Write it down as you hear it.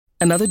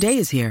Another day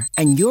is here,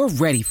 and you're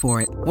ready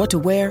for it. What to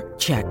wear?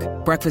 Check.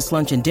 Breakfast,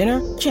 lunch, and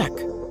dinner? Check.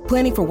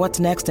 Planning for what's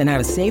next and how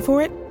to save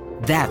for it?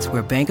 That's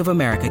where Bank of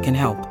America can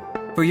help.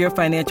 For your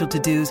financial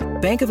to-dos,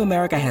 Bank of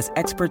America has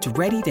experts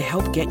ready to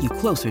help get you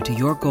closer to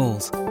your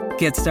goals.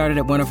 Get started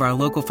at one of our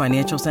local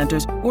financial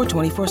centers or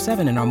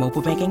 24/7 in our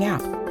mobile banking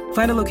app.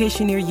 Find a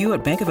location near you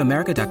at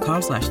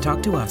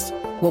bankofamerica.com/talktous.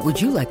 What would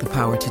you like the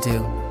power to do?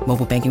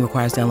 Mobile banking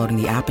requires downloading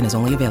the app and is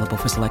only available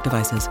for select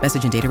devices.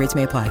 Message and data rates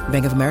may apply.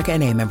 Bank of America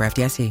N.A., member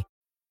FDIC.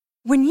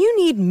 When you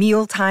need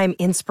mealtime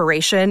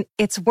inspiration,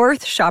 it's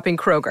worth shopping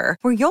Kroger,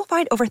 where you'll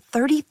find over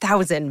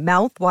 30,000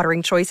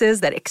 mouth-watering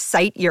choices that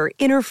excite your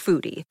inner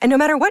foodie. And no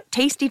matter what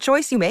tasty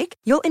choice you make,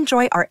 you'll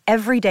enjoy our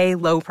everyday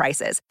low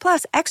prices,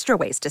 plus extra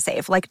ways to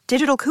save, like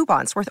digital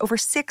coupons worth over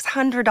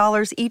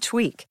 $600 each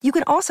week. You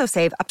can also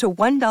save up to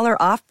 $1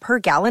 off per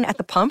gallon at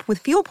the pump with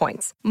fuel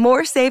points.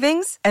 More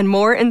savings and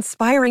more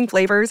inspiring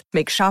flavors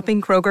make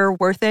shopping Kroger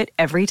worth it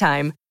every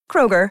time.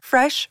 Kroger,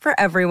 fresh for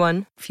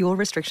everyone. Fuel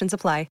restrictions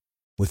apply.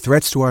 With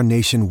threats to our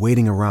nation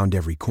waiting around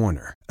every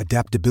corner,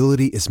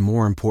 adaptability is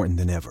more important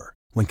than ever.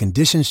 When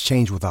conditions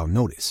change without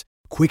notice,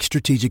 quick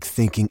strategic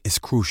thinking is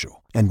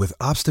crucial. And with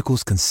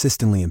obstacles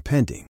consistently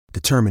impending,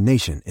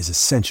 determination is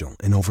essential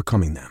in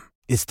overcoming them.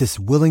 It's this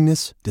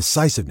willingness,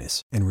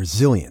 decisiveness, and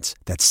resilience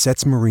that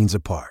sets Marines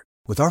apart.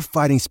 With our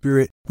fighting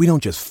spirit, we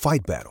don't just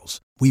fight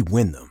battles, we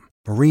win them.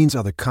 Marines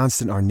are the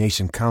constant our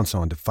nation counts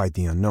on to fight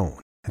the unknown.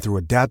 And through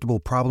adaptable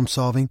problem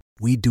solving,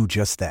 we do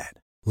just that.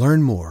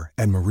 Learn more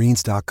at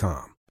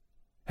marines.com.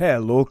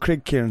 Hello,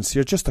 Craig Cairns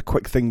here. Just a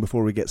quick thing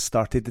before we get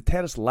started. The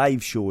Terrace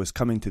Live show is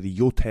coming to the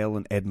Yotel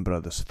in Edinburgh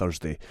this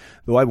Thursday,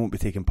 though I won't be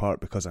taking part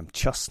because I'm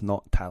just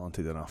not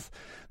talented enough.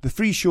 The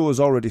free show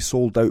is already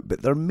sold out,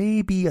 but there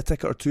may be a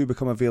ticket or two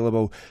become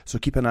available, so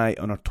keep an eye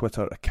on our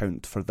Twitter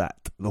account for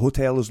that. The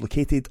hotel is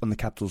located on the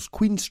capital's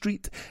Queen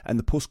Street, and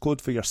the postcode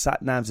for your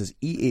sat-navs is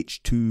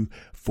EH2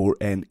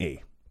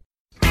 4NA.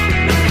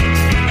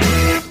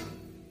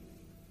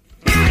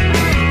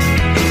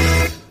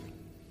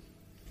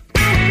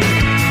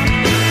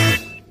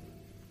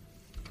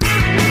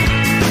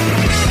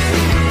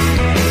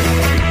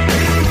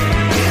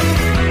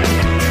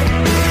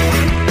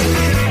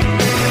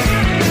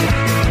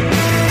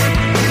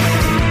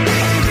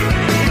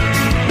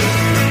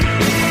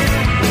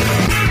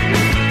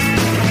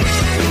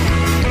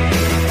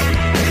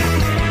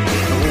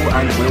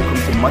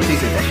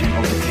 Monday's edition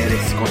of the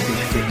Terrace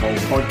Scottish Football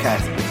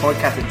Podcast. The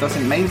podcast that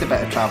doesn't mind a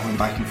bit of travelling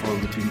back and forth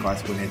between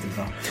Glasgow and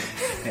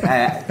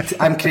Edinburgh.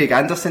 I'm Craig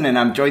Anderson, and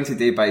I'm joined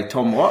today by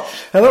Tom Watt.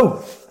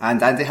 Hello.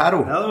 And Andy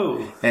Harrow.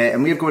 Hello.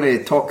 And we're going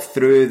to talk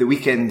through the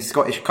weekend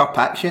Scottish Cup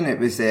action. It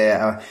was,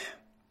 I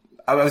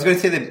was going to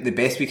say the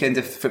best weekend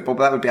of football,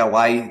 but that would be a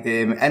lie.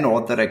 In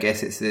order, I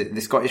guess it's the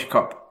Scottish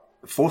Cup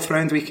 4th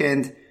round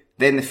weekend,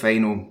 then the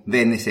final,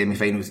 then the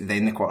semi-finals,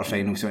 then the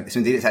quarter-finals. So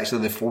indeed it's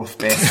actually the 4th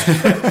best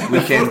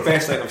weekend. 4th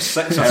best out of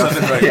 6 or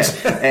 7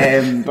 rounds.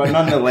 Yeah. But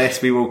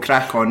nonetheless, we will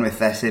crack on with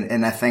this,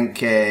 and I think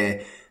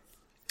there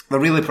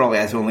really probably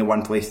is only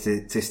one place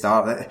to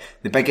start.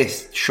 The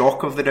biggest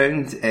shock of the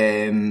round,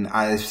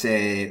 as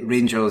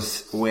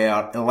Rangers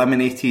were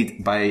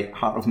eliminated by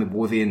Heart of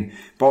Midlothian,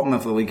 bottom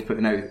of the league,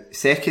 putting out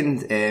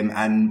second,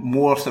 and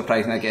more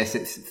surprising, I guess,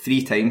 it's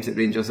 3 times that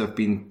Rangers have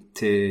been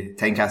to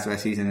Tynecastle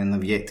this season and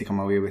have yet to come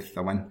away with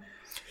the win.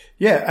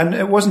 Yeah, and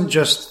it wasn't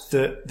just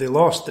that they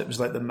lost, it was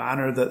like the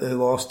manner that they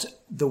lost,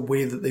 the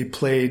way that they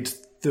played,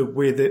 the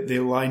way that they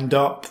lined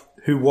up,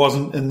 who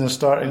wasn't in the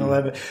starting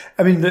 11.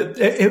 I mean,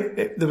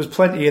 there was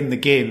plenty in the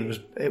game.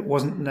 It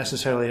wasn't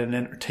necessarily an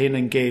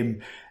entertaining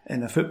game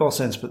in a football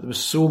sense, but there was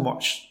so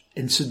much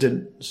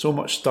incident, so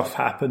much stuff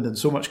happened, and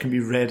so much can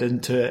be read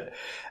into it.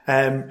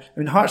 I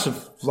mean, Hearts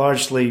have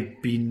largely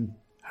been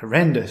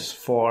horrendous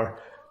for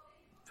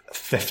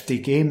 50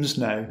 games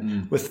now,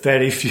 with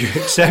very few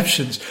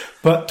exceptions.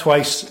 But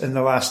twice in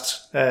the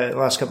last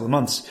couple of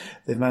months,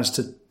 they've managed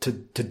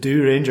to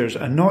do Rangers,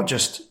 and not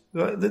just,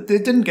 they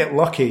didn't get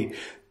lucky.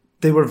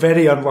 They were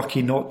very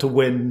unlucky not to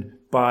win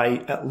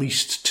by at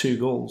least 2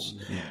 goals.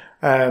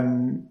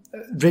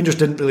 Rangers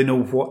didn't really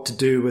know what to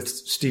do with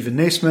Stephen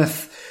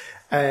Naismith.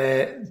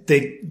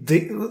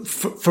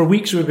 For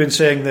weeks we've been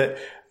saying that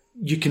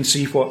you can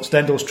see what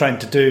Stendel's trying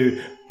to do,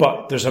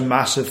 but there's a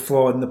massive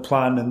flaw in the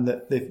plan, and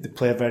that they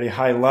play a very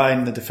high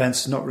line. The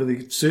defence is not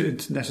really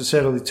suited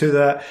necessarily to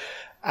that.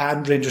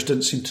 And Rangers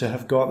didn't seem to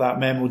have got that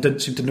memo, didn't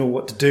seem to know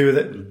what to do with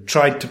it,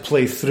 tried to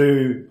play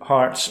through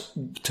Hearts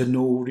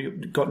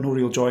got no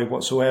real joy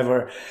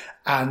whatsoever,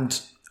 and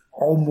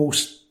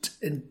almost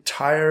the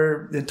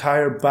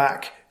entire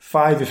back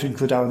 5, if you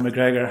include Alan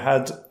McGregor,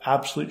 had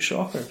absolute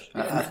shockers.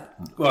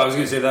 Well, I was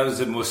going to say that was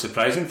the most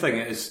surprising thing,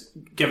 is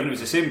given it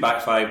was the same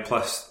back 5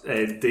 plus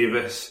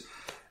Davis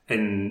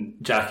and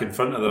Jack in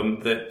front of them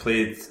that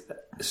played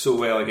so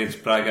well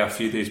against Braga a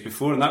few days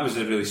before, and that was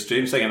a really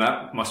strange thing, and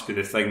that must be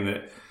the thing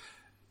that,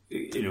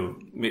 you know,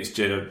 makes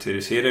Gerard tear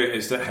his hair out,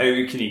 is that how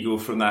can he go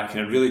from that kind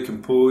of really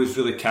composed,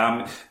 really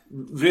calm,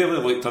 really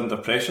looked under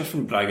pressure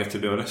from Braga, to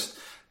be honest,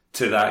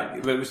 to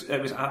that.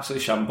 It was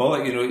absolutely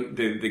shambolic. You know,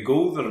 the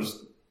goal,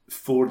 there's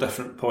 4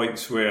 different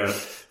points where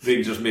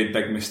Rangers made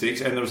big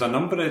mistakes, and there was a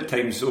number of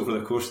times over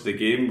the course of the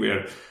game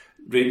where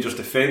Rangers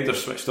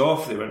defenders switched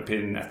off, they weren't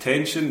paying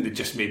attention, they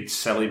just made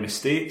silly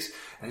mistakes,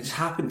 and it just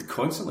happened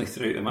constantly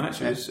throughout the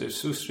match. It was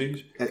so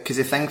strange. Because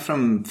the thing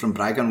from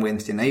Braga on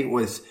Wednesday night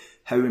was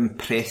how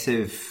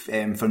impressive,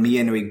 for me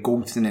anyway,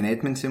 Goldson and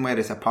Edmondson were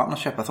as a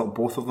partnership. I thought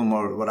both of them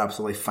were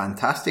absolutely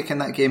fantastic in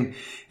that game.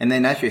 And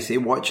then, as you say,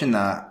 watching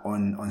that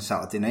on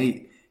Saturday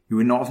night, you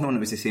would not have known it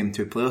was the same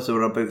 2 players. There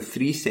were about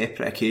 3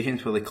 separate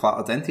occasions where they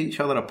clattered into each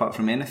other apart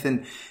from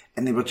anything.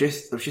 And there was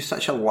just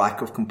such a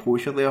lack of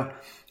composure there.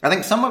 I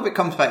think some of it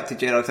comes back to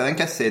Gerrard. I think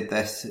I said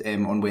this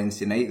on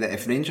Wednesday night, that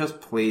if Rangers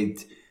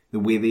played the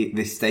way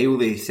the style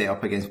they set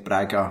up against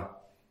Braga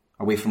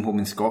away from home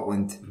in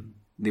Scotland,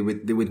 they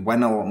would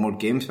win a lot more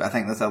games. But I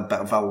think there's a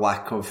bit of a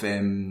lack of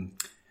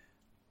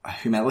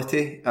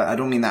humility. I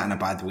don't mean that in a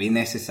bad way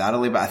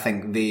necessarily, but I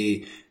think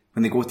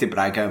when they go to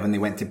Braga, when they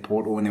went to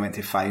Porto, when they went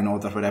to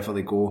Feyenoord or wherever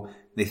they go,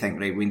 they think,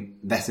 right,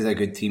 this is a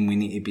good team, we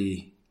need to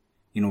be,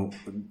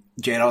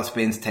 Gerrard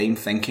spends time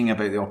thinking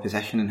about the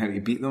opposition and how to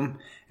beat them.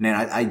 And then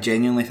I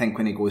genuinely think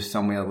when he goes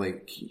somewhere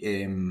like,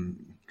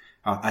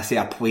 I say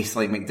a place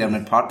like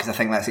McDiarmid Park, because I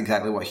think that's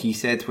exactly what he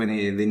said when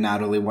they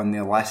narrowly won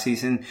there last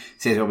season. He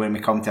says, well, when we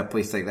come to a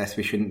place like this,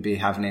 we shouldn't be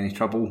having any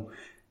trouble.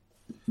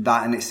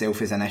 That in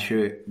itself is an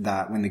issue,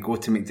 that when they go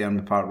to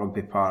McDiarmid Park,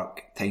 Rugby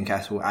Park,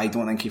 Tynecastle, I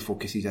don't think he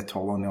focuses at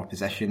all on the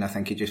opposition. I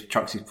think he just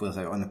chucks his players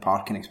out on the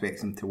park and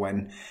expects them to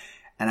win.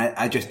 And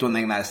I just don't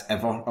think that's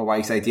ever a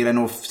wise idea. I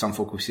know some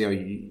folk will say,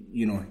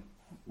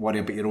 worry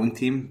about your own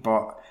team,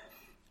 but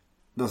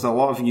there's a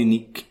lot of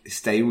unique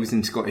styles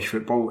in Scottish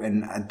football,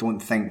 and I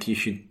don't think you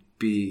should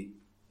be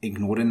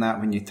ignoring that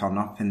when you turn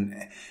up. And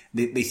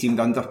they seemed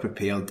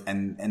underprepared,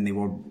 and they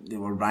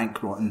were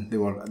rank rotten. They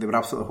were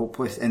absolutely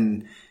hopeless.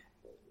 And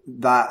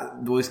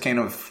those kind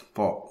of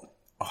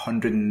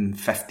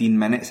 115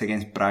 minutes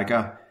against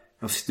Braga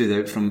have stood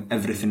out from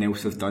everything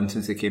else they've done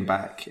since they came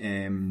back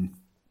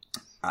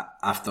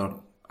after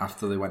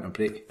the winter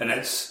break. And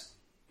it's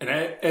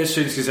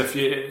strange because if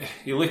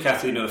you look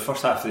at it, the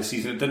first half of the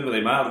season, it didn't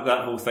really matter,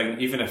 that whole thing.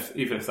 Even if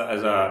that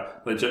is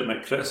a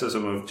legitimate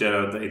criticism of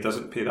Gerrard, that he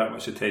doesn't pay that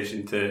much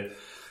attention to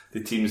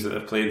the teams that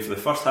they're playing for the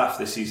first half of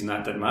the season,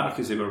 that didn't matter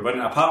because they were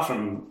winning. Apart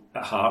from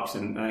at Hearts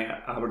and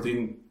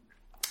Aberdeen,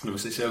 and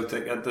obviously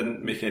Celtic, it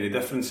didn't make any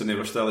difference, and they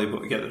were still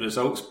able to get the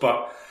results.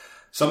 But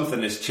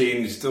something has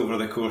changed over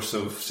the course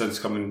of since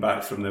coming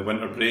back from the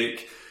winter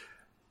break.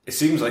 It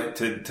seems like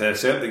to a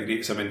certain degree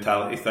it's a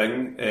mentality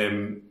thing.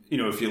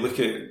 If you look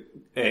at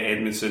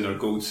Edmondson or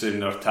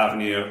Goldson or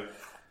Tavernier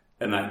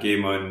in that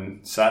game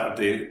on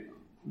Saturday,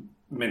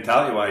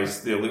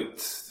 mentality-wise, they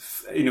looked,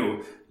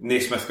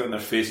 Naismith got in their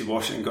faces,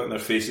 Washington got in their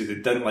faces, they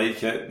didn't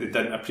like it, they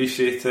didn't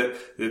appreciate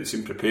it, they didn't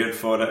seem prepared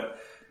for it.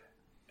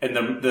 And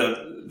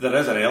there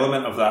is an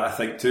element of that, I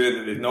think, too,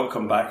 that they've not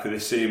come back with the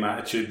same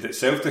attitude that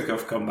Celtic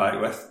have come back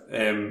with.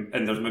 And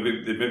they've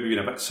maybe been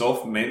a bit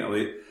soft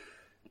mentally.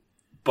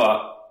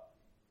 But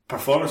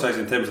performance-wise,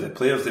 in terms of the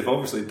players, they've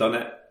obviously done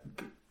it,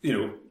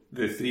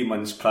 the 3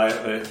 months prior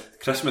to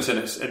Christmas,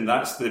 and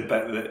that's the bit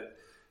that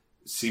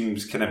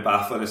seems kind of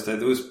baffling as to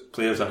those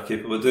players are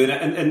capable of doing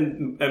it.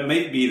 And it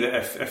might be that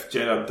if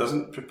Gerrard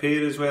doesn't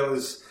prepare as well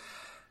as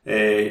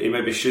he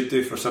maybe should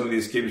do for some of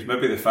these games,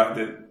 maybe the fact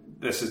that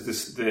this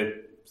is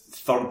the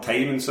third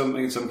time in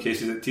some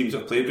cases that teams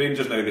have played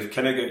Rangers now, they've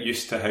kind of got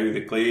used to how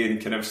they play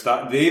and they've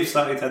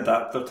started to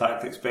adapt their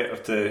tactics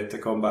better to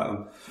combat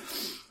them.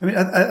 I mean,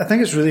 I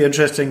think it's really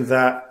interesting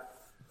that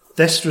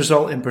this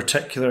result in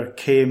particular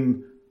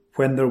came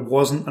when there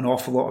wasn't an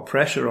awful lot of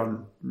pressure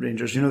on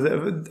Rangers.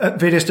 At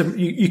various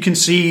you can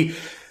see,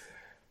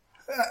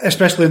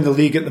 especially in the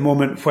league at the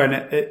moment, when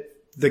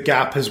the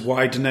gap is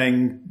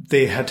widening.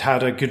 They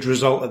had a good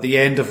result at the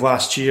end of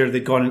last year.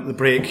 They'd gone into the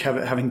break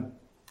having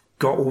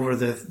got over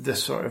the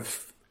sort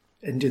of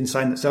Indian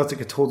sign that Celtic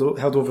had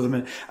held over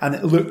them, and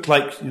it looked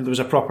like there was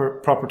a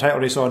proper title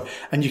race on.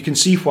 And you can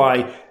see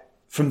why.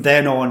 From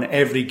then on,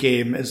 every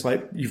game is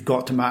like, you've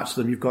got to match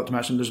them,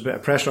 there's a bit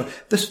of pressure.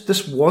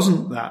 This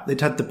wasn't that.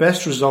 They'd had the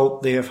best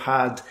result they have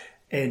had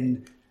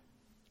in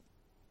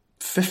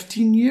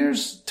 15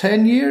 years,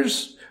 10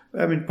 years.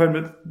 I mean,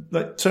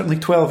 certainly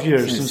 12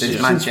 years.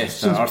 Since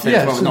Manchester,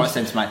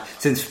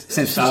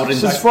 since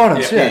Florence. Since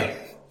Florence, yeah.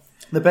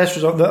 The best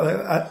result,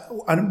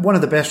 and one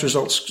of the best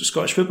results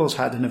Scottish football's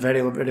had in a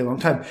very, very long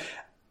time.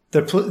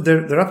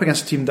 They're up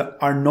against a team that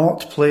are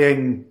not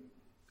playing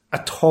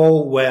at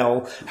all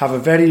well, have a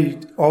very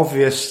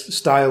obvious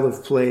style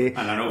of play.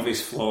 And an obvious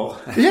flaw.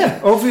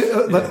 Yeah,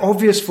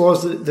 obvious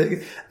flaws.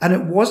 And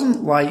it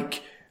wasn't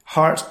like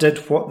Hearts did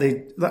what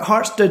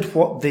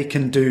they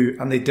can do,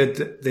 and they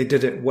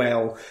did it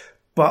well.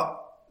 But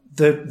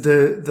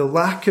the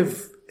lack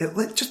of,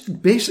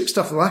 just basic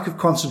stuff, the lack of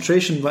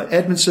concentration, like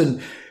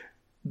Edmondson,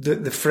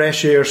 the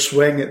fresh air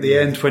swing at the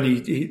end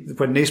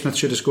when Naismith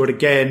should have scored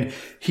again,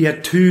 he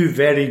had 2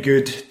 very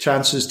good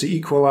chances to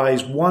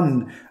equalise.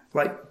 One,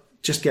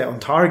 just get on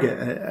target,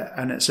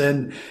 and it's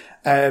in.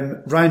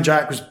 Ryan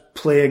Jack was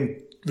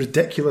playing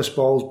ridiculous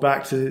balls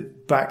back to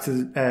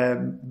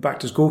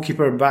his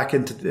goalkeeper and back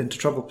into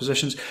trouble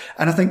positions.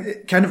 And I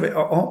think kind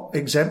of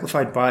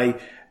exemplified by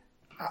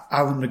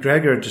Alan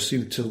McGregor just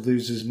seemed to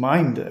lose his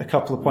mind at a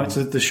couple of points.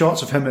 The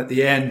shots of him at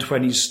the end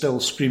when he's still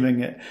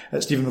screaming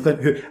at Stephen McLean,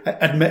 who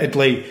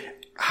admittedly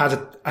had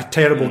a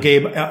terrible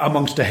game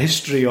amongst a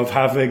history of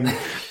having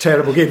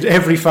terrible games.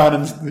 Every fan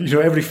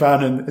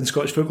in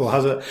Scottish football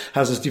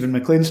has a Stephen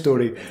McLean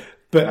story.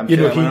 But I'm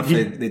sure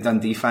the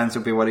Dundee fans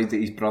will be worried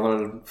that his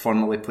brother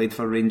formerly played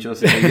for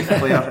Rangers as a youth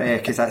player,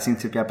 because that seemed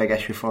to be a big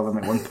issue for them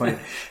at one point.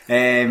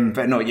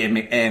 But no,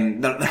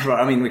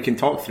 I mean, we can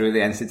talk through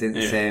the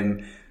incidents. Yeah.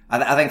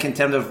 I think in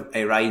terms of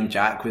Ryan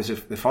Jack, was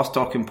the first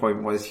talking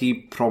point was he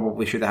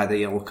probably should have had a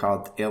yellow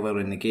card earlier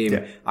in the game.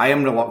 Yeah. I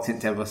am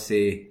reluctant to ever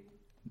say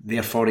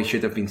therefore he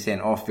should have been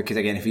sent off, because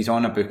again, if he's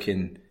on a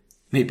booking,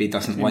 maybe he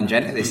doesn't lunge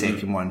into the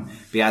second one.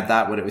 We had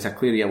that where it was a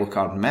clear yellow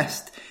card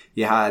missed.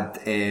 You had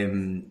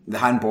the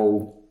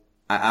handball.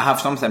 I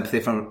have some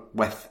sympathy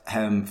with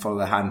him for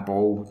the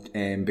handball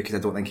because I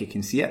don't think he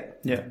can see it.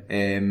 Yeah.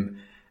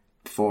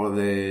 For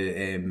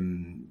the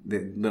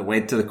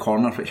led to the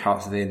corner, which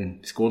Hearts then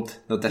scored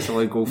their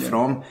disallowed goal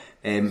from.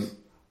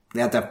 They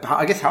had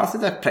I guess Hearts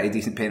had a pretty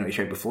decent penalty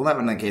shot before that,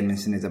 when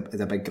Edmondson is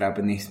a big grab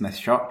in Naismith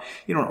shot.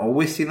 You don't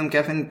always see them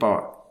given,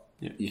 but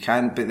you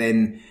can. But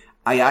then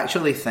I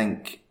actually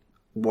think,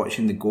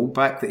 watching the goal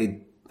back, that he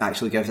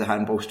actually gives the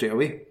handball straight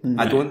away.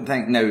 I don't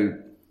think now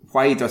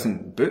why he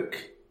doesn't book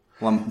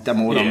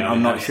Damore,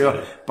 I'm not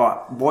sure.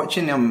 But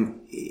watching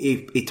him,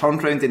 he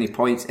turns around and he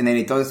points, and then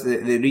he does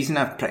the reason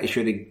I'm pretty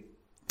sure he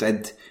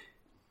did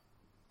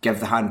give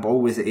the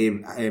handball was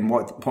that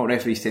what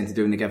referees tend to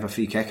do when they give a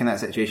free kick in that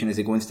situation is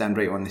they go and stand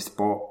right on the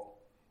spot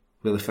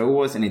where the foul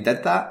was, and he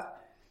did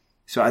that.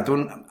 So I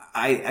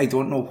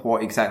don't know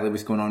what exactly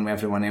was going on with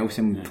everyone else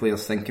and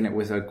players thinking it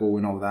was a goal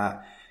and all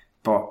that.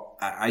 But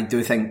I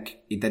do think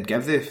he did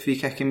give the free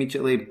kick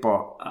immediately.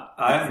 But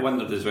I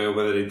wondered as well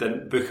whether he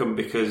didn't book him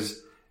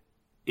because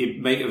he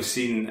might have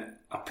seen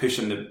a push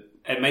on the.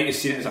 It might have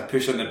seen it as a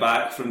push on the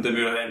back from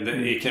Damore, and that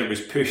he kind of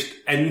was pushed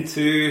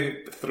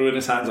into throwing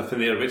his hands up in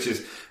the air, which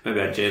is maybe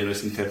a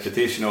generous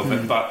interpretation of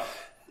it. But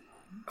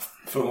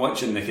from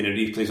watching the kind of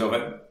replays of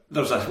it,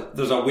 there's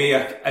a way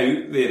out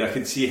there. I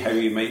could see how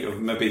he might have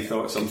maybe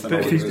thought something.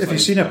 But if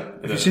you've seen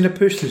a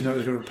push, there's not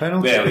going to be a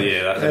penalty. Well,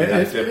 yeah,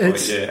 that's a fair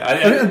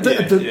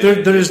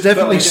point. There is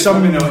definitely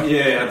some.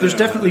 There's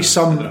definitely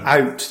some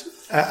out,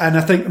 and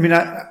I think. I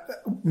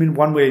mean,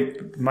 one way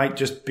might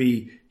just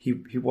be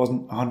he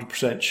wasn't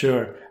 100%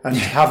 sure, and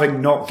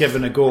having not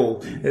given a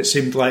goal, it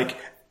seemed like,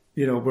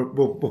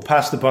 we'll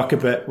pass the buck a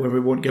bit where we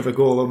won't give a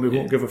goal and we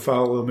won't give a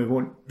foul and we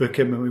won't book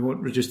him and we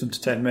won't reduce them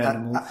to 10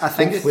 men. I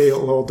think hopefully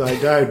it'll all die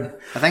down.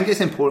 I think it's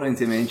important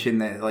to mention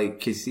that,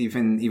 because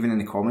even in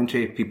the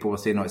commentary, people were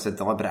saying, it's a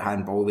deliberate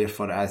handball,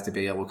 therefore it has to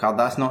be a yellow card.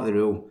 That's not the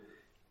rule.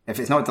 If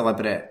it's not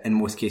deliberate, in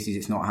most cases,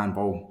 it's not a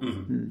handball.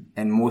 Mm-hmm.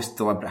 And most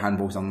deliberate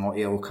handballs are not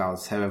yellow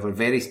cards. However,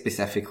 very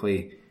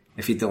specifically,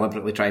 if you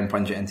deliberately try and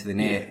punch it into the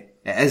net,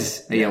 it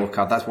is a yellow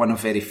card. That's one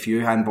of very few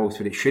handballs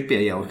where it should be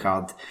a yellow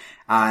card.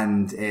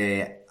 And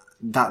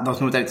that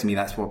there's no doubt to me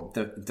that's what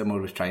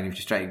Damore was trying. He was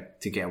just trying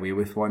to get away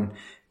with one.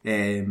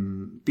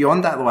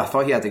 Beyond that, though, I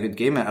thought he had a good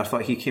game. I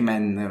thought he came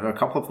in. There were a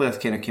couple of players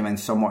kind of came in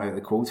somewhat out of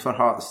the cold for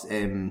Hearts.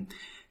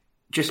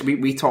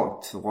 We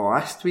talked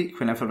last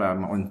week, whenever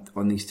I'm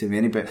on these too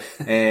many, but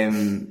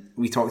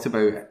we talked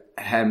about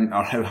him,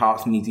 or how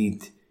Hearts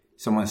needed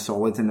someone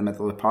solid in the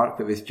middle of the park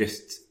that was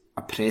just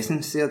a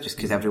presence there, just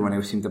because everyone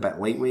else seemed a bit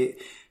lightweight.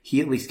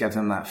 He at least gives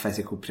them that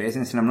physical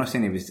presence, and I'm not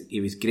saying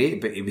he was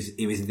great, but he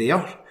was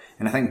there,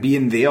 and I think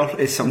being there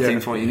is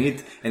sometimes what you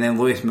need. And then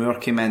Lewis Moore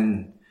came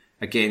in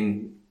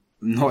again,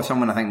 not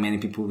someone I think many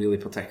people really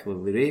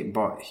particularly rate,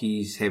 but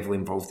he's heavily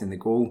involved in the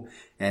goal,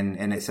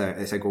 and it's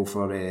a goal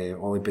for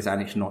Ollie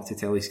Bozanic not to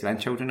tell his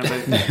grandchildren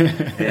about,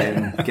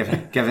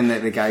 given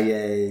that the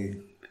guy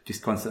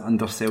just constantly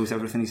undersells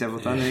everything he's ever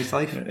done in his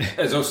life.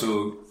 It's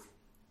also,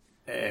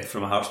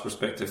 from a Hearts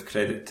perspective,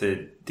 credit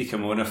to Di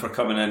Camona for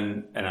coming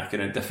in a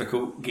kind of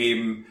difficult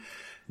game,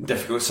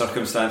 difficult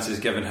circumstances,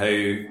 given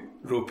how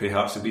ropey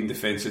Hearts have been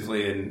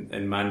defensively,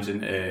 and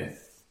managing to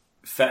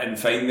fit and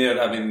fine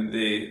there. I mean,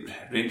 the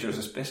Rangers,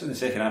 especially in the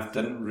second half,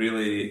 didn't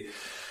really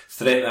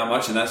threaten that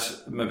much, and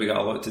that's maybe got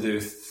a lot to do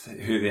with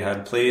who they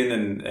had playing,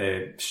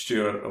 and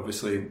Stewart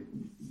obviously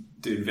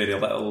doing very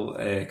little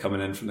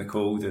coming in from the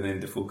cold, and then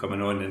Defoe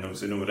coming on, and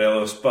obviously no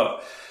Morelos.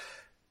 But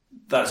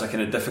that's a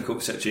kind of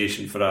difficult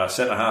situation for a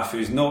centre half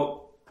who's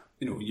not,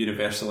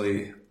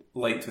 universally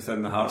liked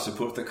within the Hearts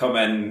support, to come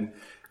in.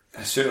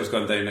 Suter's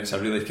gone down. It's a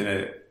really kind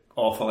of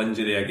awful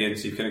injury again,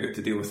 so you've kind of got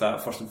to deal with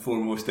that first and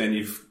foremost. Then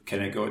you've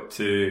kind of got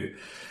to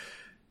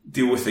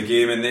deal with the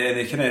game, and then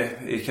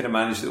he kind of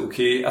managed it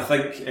okay. I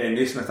think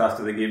Naismith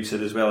after the game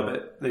said as well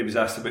that he was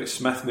asked about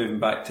Smith moving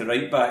back to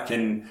right back,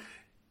 and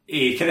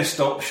he kind of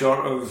stopped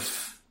short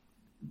of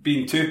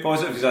being too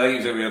positive, because I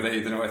think he was aware that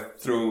he didn't want to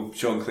throw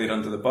Sean Clare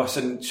under the bus,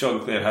 and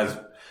Sean Clare has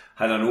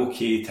had an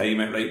okay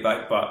time at right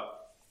back, but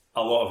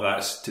a lot of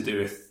that's to do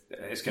with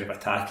his kind of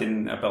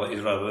attacking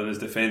abilities rather than his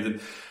defending.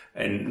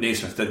 And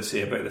Naismith did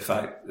say about the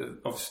fact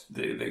of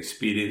the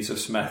experience of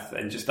Smith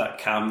and just that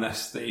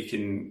calmness that he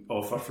can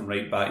offer from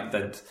right back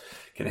did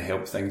kind of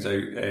help things out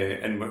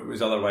in what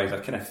was otherwise a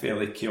kind of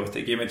fairly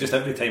chaotic game. And just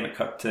every time it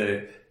cut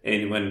to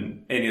any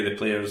of the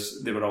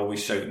players, they were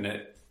always shouting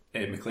at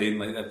McLean.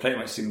 Like that pretty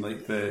much seemed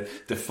like the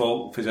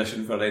default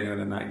position for anyone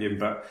in that game.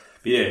 But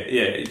yeah,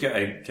 you got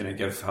to kind of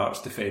give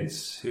Hearts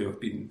defence, who have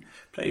been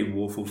pretty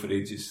woeful for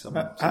ages, some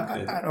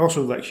credit. And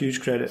also, like, huge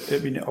credit. I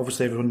mean,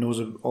 obviously everyone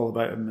knows all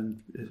about him,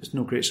 and it's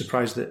no great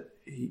surprise that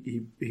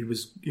he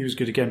was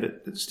good again.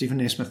 But Stephen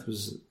Naismith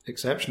was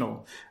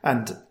exceptional,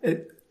 and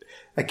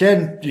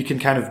again, you can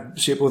kind of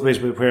see it both ways.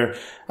 But where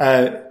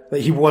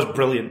like he was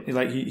brilliant,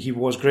 he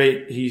was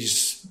great.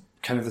 He's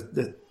kind of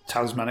the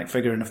talismanic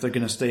figure, and if they're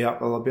going to stay up,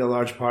 well, there'll be a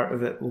large part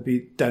of it will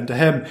be down to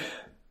him.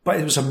 But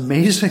it was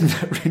amazing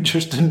that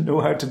Rangers didn't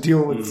know how to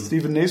deal with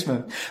Stephen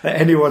Naismith.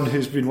 Anyone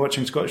who's been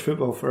watching Scottish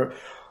football for,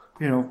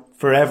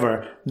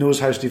 forever knows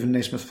how Stephen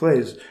Naismith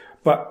plays.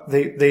 But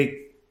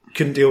they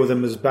couldn't deal with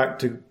him as back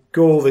to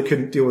goal. They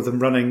couldn't deal with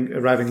him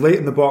arriving late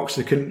in the box.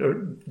 They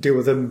couldn't deal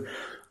with him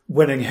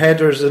winning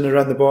headers in and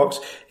around the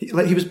box. He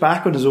was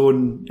back on his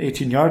own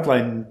 18-yard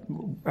line,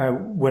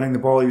 winning the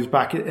ball. He was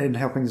back in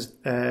helping his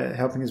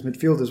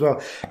midfield as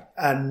well.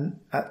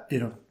 And,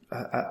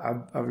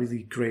 a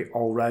really great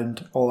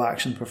all-round,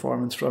 all-action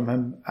performance from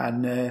him.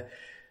 And,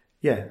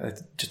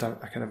 just a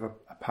kind of a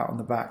pat on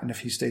the back. And if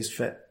he stays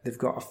fit, they've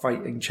got a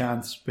fighting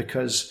chance,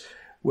 because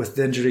with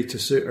the injury to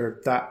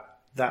Suter,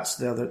 that's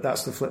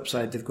the flip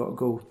side. They've got to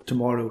go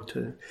tomorrow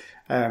to,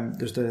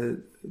 there's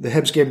the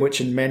Hibs game, which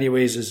in many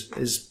ways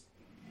is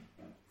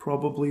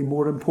probably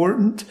more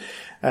important.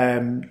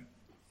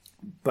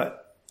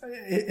 But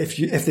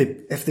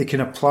if they can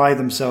apply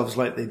themselves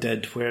like they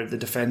did, where the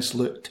defence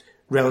looked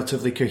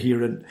relatively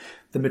coherent,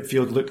 the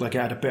midfield looked like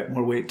it had a bit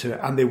more weight to it,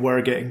 and they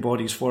were getting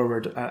bodies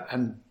forward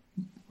and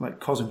like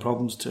causing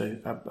problems to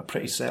a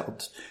pretty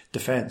settled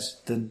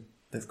defence, then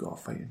they've got a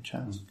fighting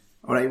chance.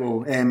 All right,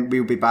 well,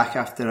 we'll be back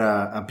after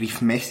a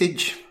brief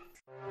message.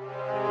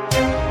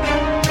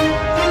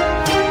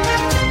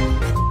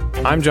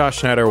 I'm Josh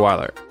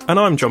Schneider-Weiler. And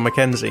I'm John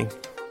McKenzie.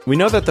 We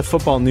know that the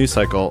football news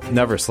cycle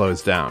never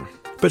slows down.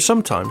 But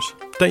sometimes,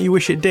 don't you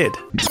wish it did?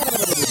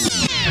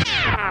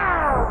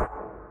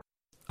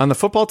 On the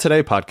Football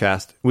Today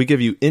podcast, we give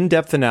you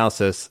in-depth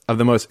analysis of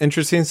the most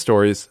interesting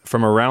stories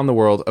from around the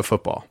world of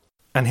football.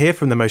 And hear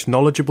from the most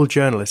knowledgeable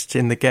journalists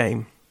in the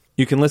game.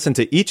 You can listen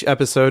to each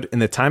episode in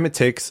the time it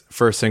takes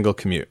for a single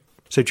commute.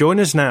 So join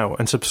us now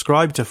and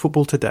subscribe to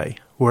Football Today,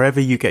 wherever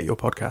you get your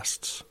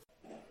podcasts.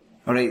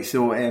 All right,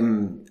 so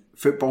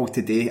Football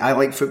Today. I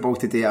like Football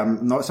Today.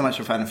 I'm not so much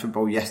a fan of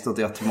football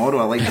yesterday or tomorrow.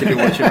 I like to be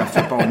watching my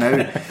football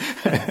now.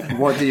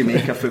 What do you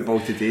make of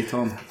Football Today,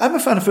 Tom? I'm a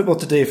fan of Football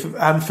Today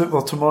and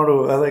Football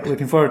Tomorrow. I like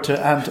looking forward to it,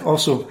 and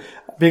also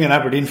being an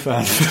Aberdeen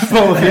fan,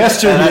 football of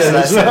yesterday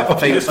as well.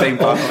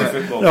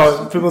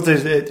 Football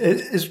Today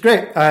it's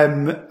great.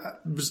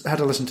 Had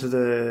to listen to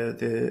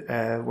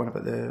the one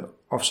about the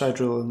offside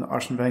rule and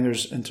Arsene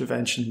Wenger's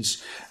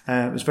interventions.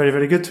 It was very,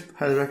 very good.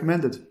 Highly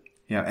recommended.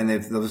 Yeah, and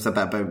there was a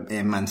bit about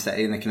Man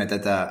City, and they kind of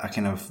did a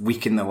kind of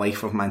week in the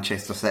life of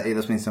Manchester City.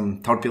 There's been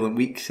some turbulent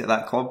weeks at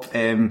that club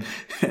in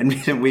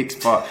recent weeks,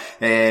 but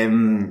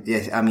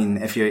yes, I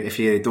mean, if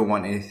you don't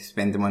want to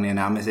spend the money on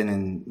Amazon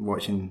and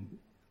watching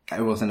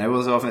hours and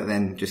hours of it,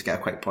 then just get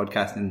a quick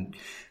podcast and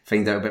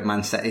find out about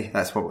Man City.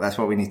 That's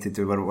what we need to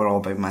do. We're all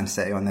about Man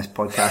City on this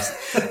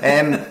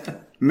podcast.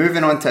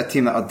 Moving on to a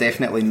team that are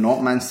definitely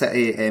not Man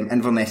City,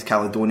 Inverness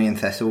Caledonian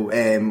Thistle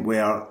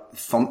were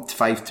thumped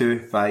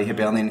 5-2 by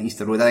Hibernian and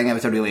Easter Road. I think it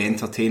was a really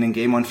entertaining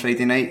game on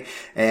Friday night,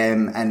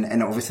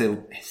 and obviously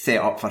set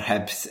up for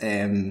Hibs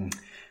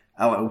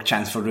a little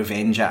chance for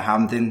revenge at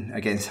Hampden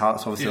against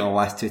Hearts. Obviously, the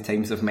last two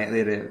times they've met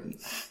there,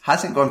 it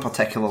hasn't gone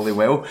particularly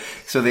well,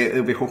 so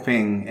they'll be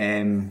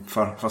hoping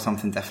for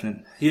something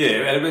different.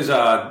 Yeah, it was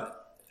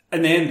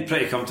in the end,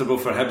 pretty comfortable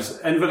for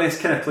Hibs. Inverness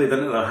kind of played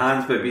into their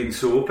hands by being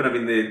so open. I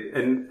mean,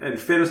 in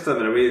fairness to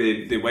them, in a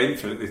way, they went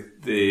for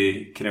it.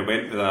 They kind of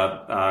went with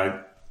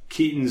a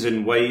Keatons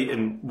and White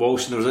and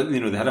Walsh. And there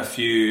was, they had a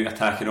few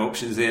attacking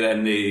options there,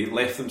 and they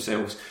left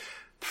themselves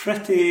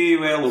pretty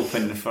well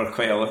open for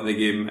quite a lot of the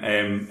game.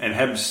 And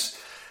Hibs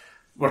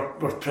were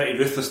pretty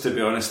ruthless, to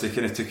be honest. They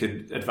kind of took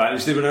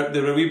advantage. They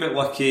were a wee bit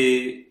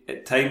lucky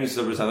at times.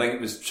 I think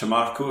it was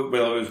Tremarco.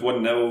 Well, it was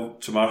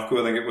 1-0 Tremarco.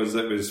 I think it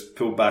was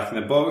pulled back in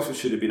the box, which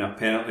should have been a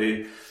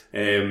penalty.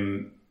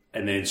 And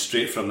then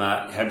straight from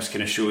that, Hibs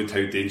kind of showed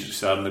how dangerous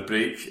they are on the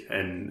break,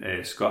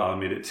 and Scott Allen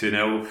made it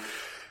 2-0.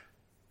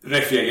 The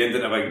referee again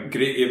didn't have a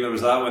great game. There was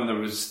that one. There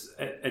was,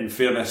 in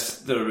fairness,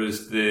 there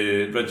was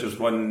the Ridgers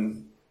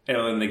one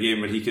early in the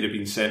game where he could have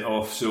been sent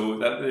off, so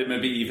that it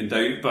maybe evened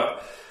out.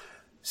 But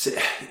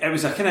it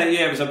was a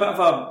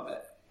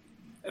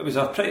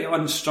pretty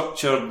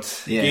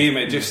unstructured game.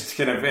 It just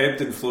kind of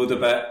ebbed and flowed a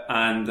bit,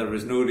 and there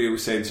was no real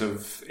sense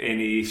of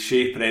any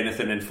shape or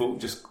anything, and folk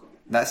just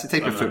That's the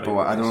type of football.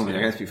 I don't know if you're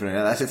going to speak for it.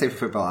 That's the type of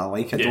football I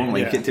like. I don't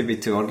like it to be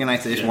too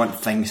organised. I just want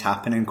things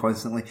happening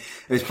constantly.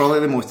 It was probably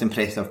the most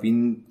impressed I've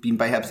been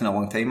by Hibs in a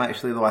long time,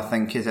 actually. Though I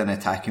think as an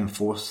attacking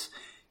force,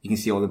 you can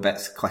see all the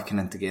bits clicking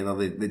in together.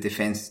 The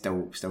defence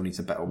still needs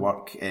a bit of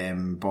work,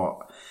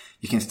 but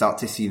you can start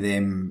to see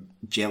them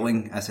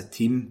gelling as a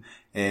team.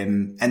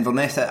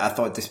 Inverness, I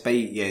thought,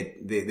 despite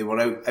they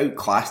were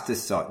outclassed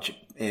as such.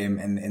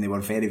 And they were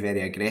very,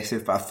 very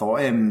aggressive. But I thought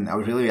I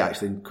was really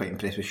actually quite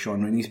impressed with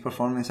Sean Rooney's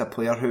performance, a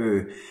player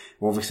who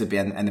will obviously be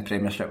in the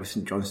Premiership with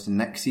St Johnstone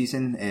next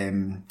season.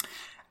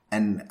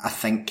 And I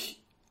think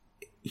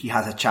he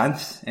has a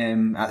chance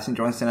at St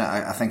Johnstone.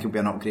 I think he'll be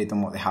an upgrade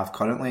on what they have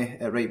currently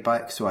at right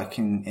back. So I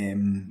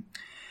can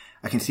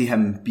see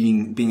him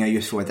being a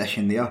useful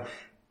addition there.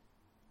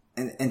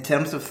 In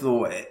terms of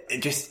though,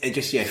 it just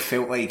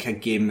felt like a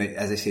game that,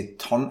 as I said,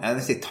 turned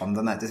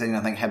on that decision.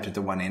 I think Hibs would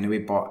have won anyway,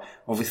 but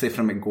obviously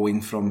from it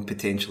going from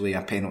potentially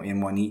a penalty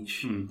and one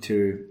each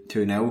to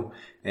 2-0,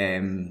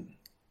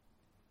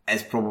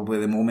 is probably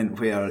the moment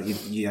where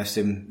you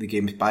assume the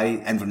game's by.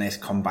 Inverness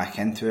come back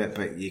into it,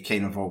 but you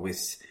kind of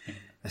always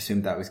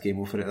assumed that was game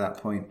over at that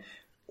point.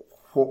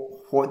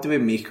 What do we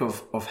make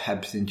of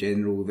Hibs in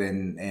general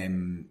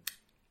then?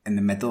 In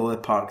the middle of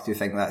the park, do you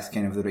think that's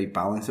kind of the right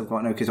balance they've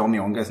got now? Because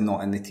Omionga's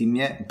not in the team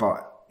yet,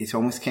 but it's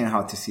almost kind of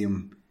hard to see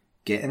him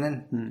getting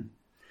in.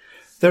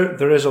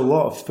 There is a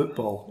lot of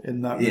football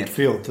in that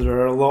midfield. There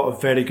are a lot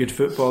of very good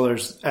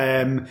footballers.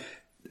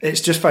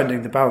 It's just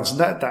finding the balance, and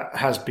that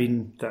has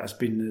been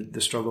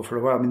the struggle for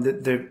a while. I mean,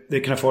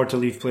 they can afford to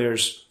leave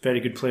very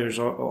good players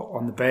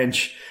on the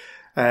bench.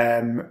 We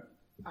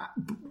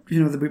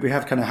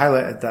have kind of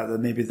highlighted that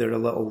maybe they're a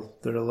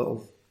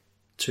little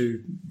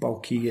too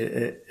bulky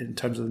in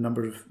terms of the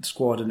number of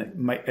squad, and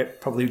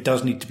it probably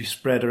does need to be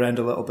spread around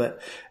a little bit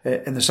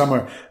in the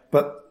summer.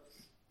 But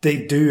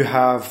they do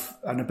have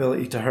an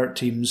ability to hurt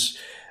teams.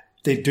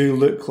 They do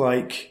look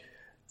like,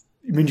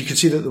 I mean, you can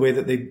see that the way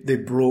that they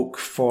broke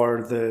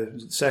for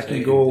the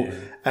second goal.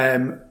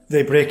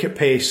 They break at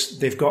pace.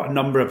 They've got a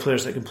number of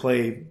players that can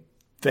play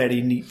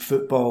very neat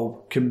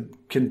football, can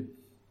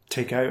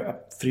take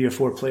out 3 or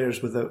 4 players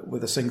with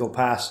a single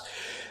pass.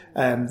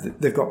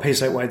 They've got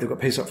pace out wide, they've got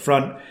pace up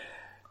front,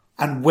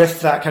 and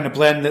with that kind of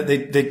blend that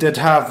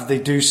they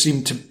do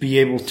seem to be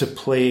able to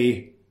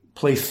play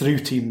through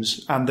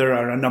teams, and there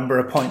are a number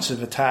of points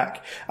of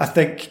attack. I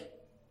think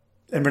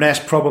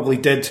Inverness probably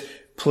did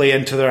play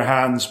into their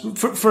hands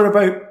for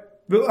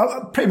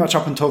about pretty much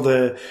up until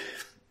the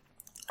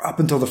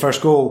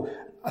first goal.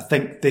 I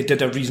think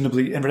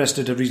Inverness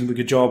did a reasonably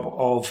good job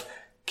of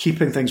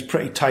keeping things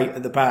pretty tight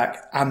at the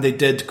back, and they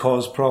did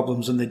cause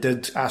problems and they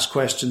did ask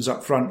questions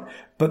up front.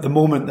 But the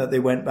moment that they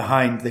went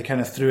behind, they kind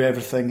of threw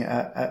everything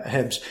at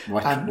Hibs.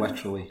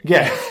 Literally.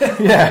 Yeah.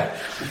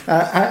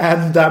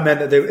 And that meant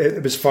that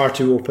it was far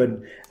too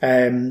open,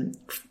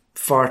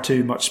 far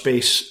too much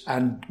space.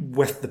 And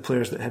with the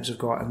players that Hibs have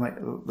got,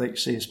 and like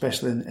say,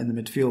 especially in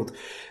the midfield,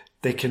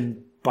 they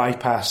can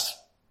bypass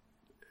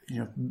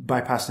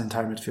the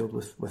entire midfield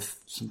with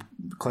some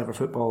clever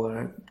football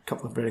and a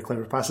couple of very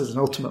clever passes, and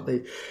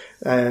ultimately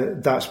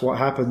that's what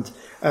happened.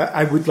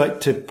 I would like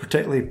to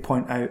particularly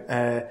point out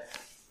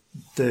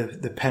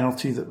the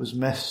penalty that was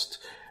missed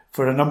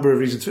for a number of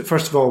reasons.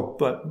 First of all,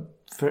 but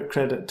for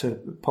credit to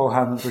Paul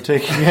Hanlon for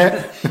taking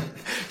it,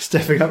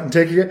 stepping up and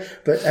taking it.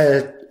 But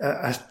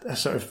a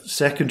sort of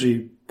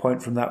secondary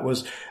point from that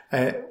was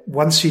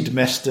once he'd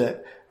missed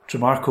it,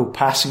 Tremarco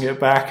passing it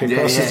back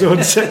across his own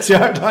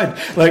 6-yard line,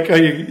 like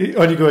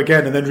on you go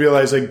again, and then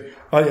realising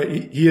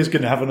he is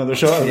going to have another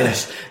shot at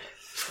this.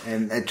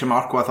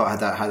 Tremarco, I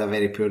thought had a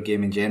very poor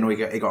game in general.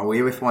 He got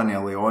away with one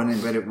early on,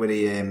 and where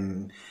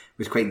he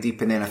was quite deep,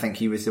 and then I think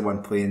he was the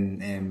one playing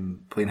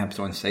Hibs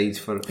on sides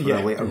for a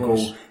later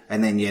goal,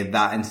 and then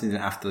that incident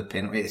after the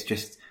penalty. It's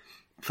just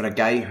for a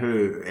guy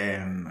who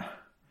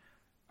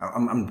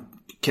I'm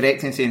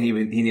correct in saying he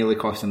nearly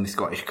cost him the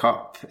Scottish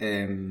Cup.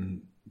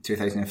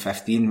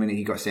 2015 when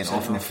he got sent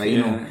off in the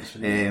final,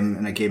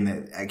 in a game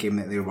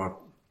that they were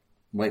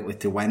likely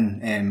to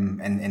win,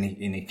 and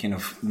he kind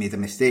of made a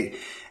mistake.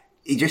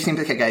 He just seems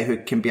like a guy who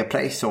can be a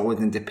pretty solid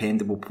and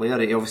dependable player.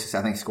 He obviously,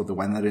 I think, scored the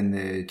winner in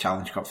the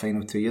Challenge Cup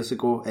final 2 years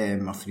ago,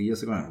 or 3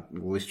 years ago. I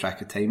lose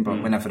track of time,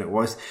 but whenever it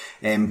was.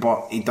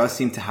 But he does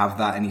seem to have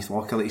that in his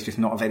locker. Like, he's just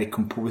not a very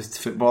composed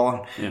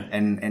footballer,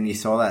 and you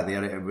saw that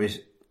there. It was.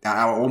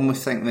 I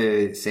almost think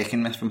the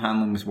second miss from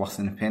Hanlon was worse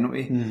than the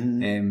penalty,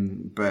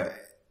 but.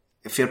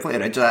 Fair play to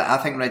Ridgers. I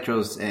think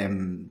Ridgers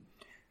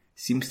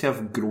seems to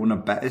have grown a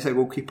bit as a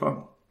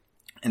goalkeeper,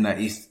 in that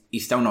he's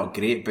still not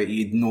great, but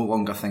you no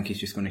longer think he's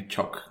just going to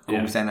chuck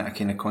goals in at a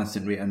kind of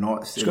constant rate of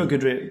knots. He's got a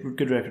good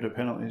record of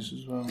penalties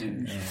as well.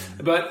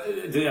 But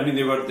I mean,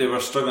 they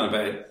were struggling a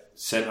bit at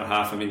centre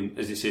half. I mean,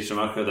 as you say,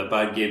 Tremarco had a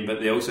bad game,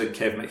 but they also had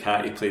Kev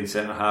McHattie playing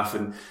centre half,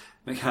 and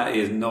McHattie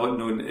is not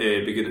known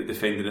to be good at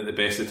defending at the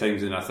best of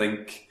times, and I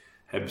think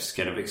Hibs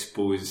kind of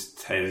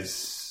exposed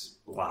his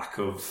lack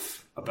of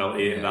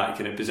ability in that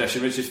kind of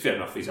position, which is fair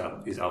enough. He's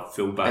a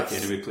full back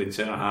anyway, playing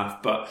centre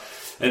half.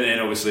 And then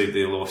obviously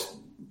they lost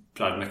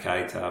Brad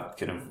Mackay to a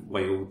kind of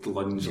wild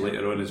lunge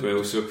later on as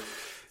well. So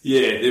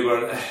yeah, they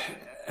were.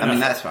 I mean,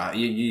 that's why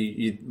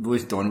you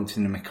lose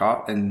Donaldson and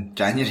McCart in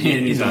January,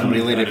 and you don't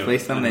really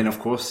replace them. Then, of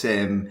course, I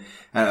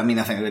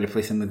think they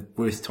replace him with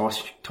Lewis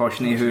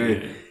Toshney,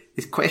 who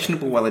is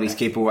questionable whether he's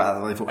capable at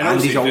that level,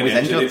 and he's always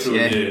injured.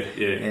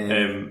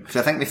 So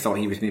I think they thought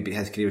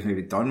his career was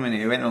maybe done when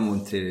he went on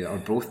loan to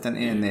Arbroath, didn't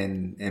he? And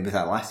then was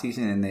that last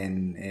season? And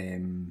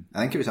then I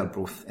think it was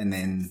Arbroath, and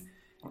then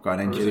got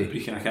an injury.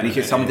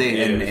 Beacon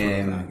someday,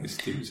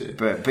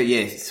 but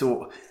yeah.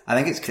 So I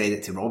think it's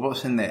credit to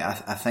Robertson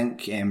that I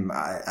think,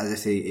 as I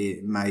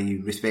say, my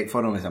respect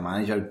for him as a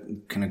manager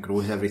kind of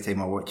grows every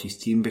time I watch his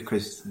team,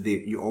 because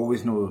you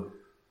always know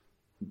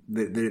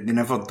they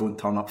never don't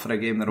turn up for a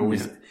game. They're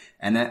always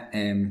in it.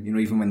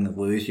 Even when they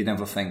lose, you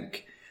never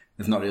think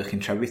they've not really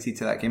contributed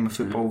to that game of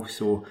football.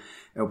 So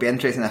it'll be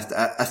interesting.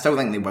 I still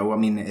think they will. I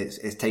mean,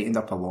 it's tightened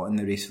up a lot in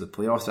the race for the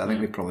playoffs. So I think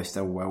they probably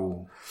still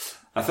will.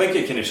 I think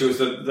it kind of shows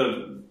that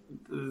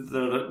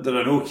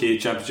they're an okay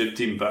championship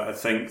team, but I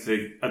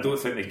don't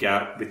think the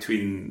gap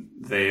between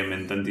them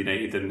and Dundee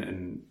United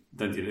and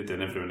Dundee United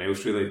and everyone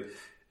else really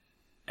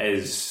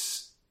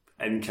is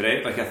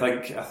incorrect. Like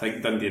I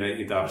think Dundee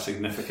United are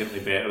significantly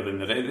better than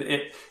the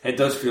rest. It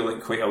does feel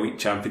like quite a weak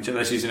championship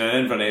this season, and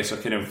Inverness are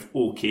kind of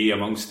okay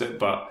amongst it,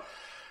 but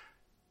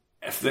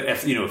if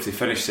they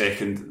finish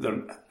second,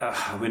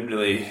 I wouldn't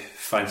really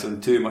fancy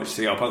them too much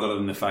to up, other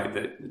than the fact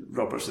that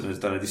Robertson has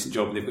done a decent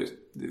job.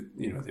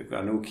 They've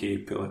got an okay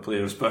pool of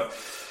players. But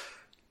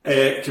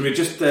can we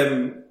just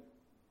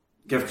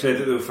give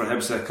credit though for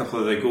Hibs a couple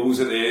of the goals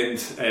at the end?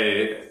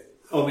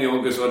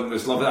 Omionga's one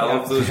was lovely. I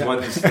love those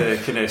ones. The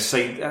kind of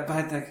side.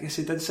 I guess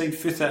he did side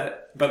foot it,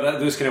 but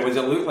those kind of ones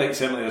that look like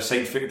certainly they're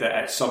side footed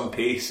at some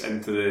pace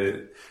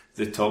into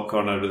the top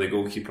corner where the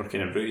goalkeeper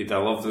kind of rooted. I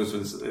love those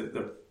ones.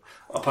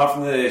 Apart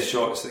from the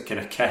shots that kind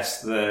of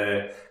kiss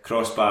the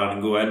crossbar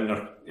and go in,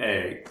 or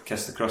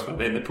kiss the crossbar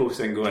then the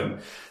post and go in,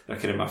 they're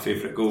kind of my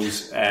favourite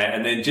goals.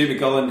 And then Jamie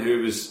Gullen,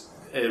 who was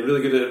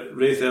really good at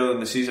Wraith earlier in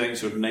the season, I think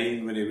sort of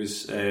 9 when he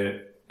was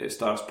at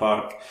Starks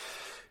Park.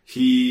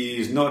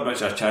 He's not had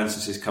much of a chance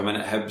since he's come in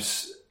at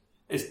Hibs.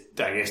 It's,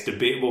 I guess,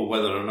 debatable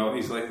whether or not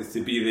he's likely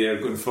to be there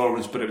going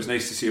forwards, but it was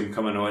nice to see him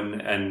coming on,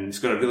 and he's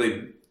got a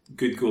really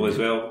good goal as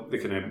well.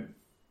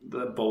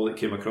 The ball that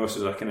came across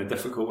was a kind of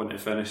difficult one to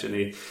finish, and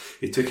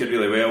he took it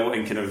really well,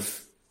 and kind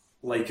of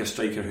like a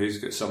striker who's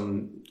got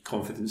some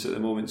confidence at the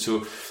moment.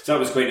 So that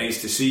was quite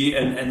nice to see,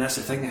 and that's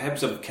the thing, the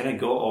Hibs have kind of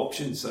got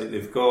options. Like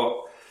they've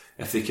got,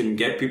 if they can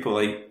get people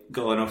like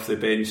Gullen off the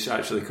bench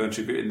actually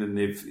contributing, then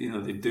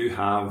they do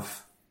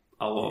have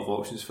a lot of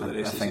options for the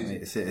rest of the season.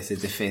 I think it's a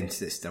defence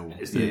that's still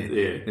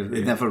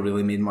they've never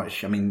really made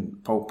much. I mean,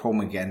 Paul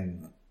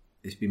McGinn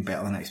has been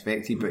better than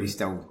expected, but he's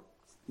still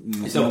Paul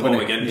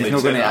McGinn. He's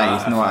not going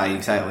to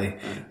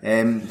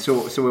exactly.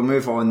 So we'll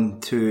move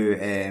on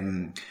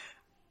to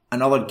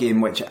another game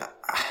which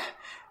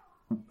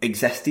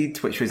existed,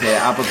 which was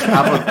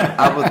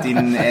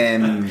Aberdeen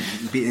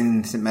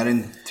beating St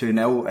Mirren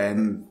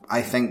 2-0.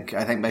 I think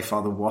by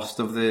far the worst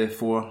of the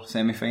 4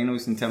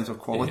 semi-finals in terms of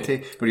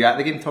quality. Were you at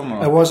the game, Tom?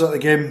 Or? I was at the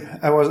game.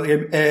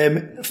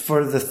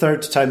 For the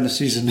 3rd time this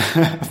season.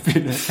 I've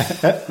been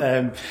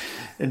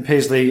in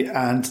Paisley,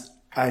 and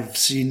I've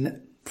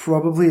seen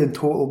probably in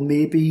total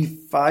maybe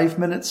 5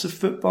 minutes of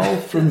football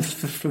from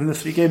the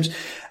 3 games.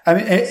 I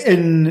mean,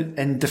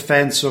 in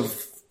defence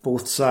of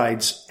both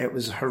sides, it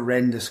was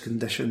horrendous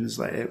conditions.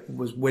 Like, it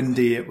was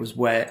windy, it was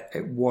wet,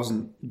 it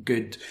wasn't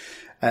good.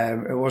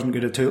 It wasn't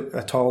good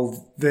at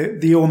all.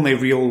 The only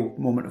real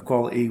moment of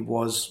quality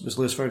was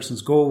Lewis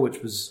Ferguson's goal,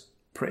 which was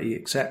pretty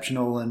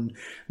exceptional and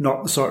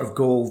not the sort of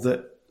goal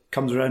that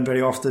comes around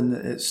very often.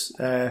 It's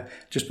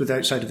just with the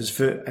outside of his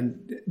foot,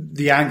 and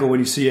the angle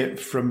when you see it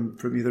from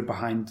either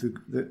behind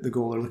the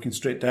goal or looking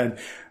straight down,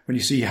 when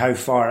you see how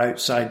far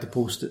outside the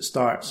post it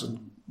starts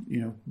and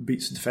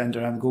beats the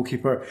defender and the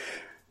goalkeeper,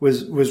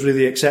 was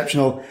really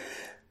exceptional.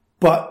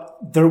 But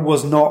there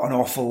was not an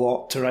awful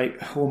lot to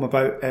write home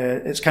about.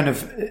 It's kind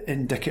of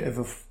indicative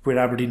of where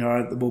Aberdeen are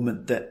at the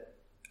moment, that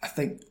I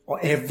think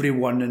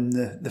everyone in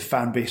the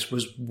fan base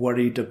was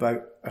worried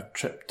about a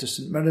trip to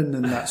St Mirren,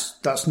 and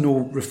that's no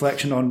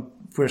reflection on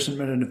where St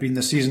Mirren have been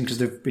this season, because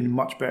they've been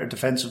much better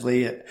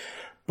defensively.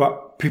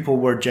 But people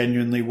were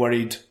genuinely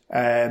worried,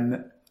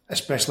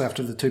 especially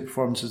after the 2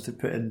 performances they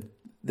put in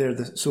there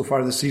so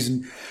far this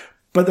season.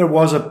 But there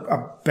was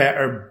a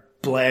better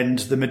blend.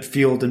 The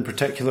midfield in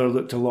particular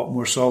looked a lot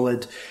more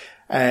solid,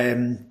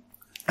 and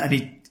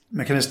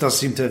McInnes does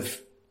seem to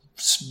have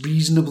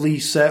reasonably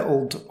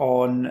settled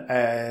on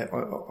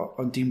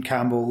Dean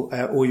Campbell,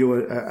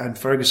 Oyo and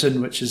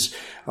Ferguson, which is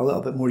a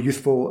little bit more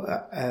youthful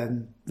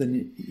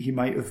than he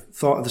might have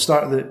thought at the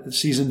start of the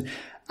season.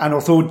 And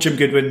although Jim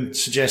Goodwin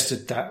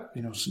suggested that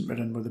St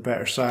Mirren were the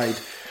better side,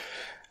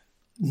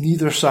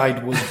 neither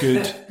side was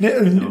good.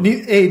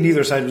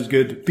 Neither side was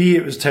good. B,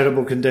 it was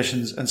terrible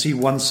conditions. And C,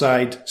 one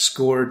side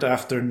scored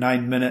after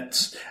 9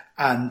 minutes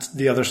and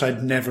the other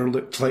side never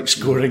looked like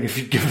scoring if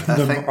you'd given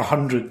them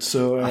 100.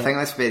 So I think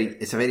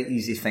it's a very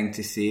easy thing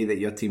to say that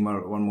your team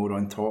are one more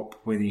on top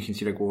when you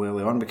concede a goal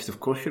early on, because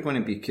of course you're going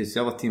to be, because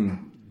the other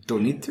team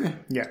don't need to.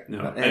 Yeah. No.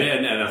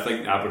 And I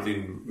think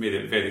Aberdeen made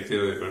it very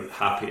clear they were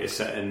happy to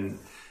sit in,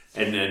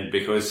 and then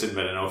because St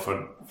Mirren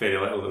offered very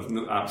little,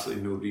 there's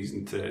absolutely no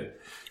reason to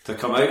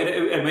come out.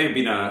 It might have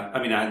been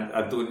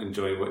I don't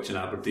enjoy watching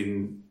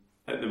Aberdeen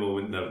at the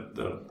moment.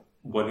 They're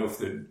one of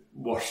the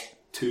worst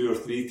 2 or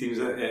 3 teams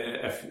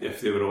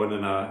if they were on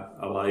in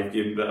a live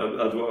game that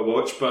I'd want to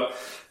watch. But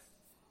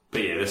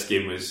yeah, this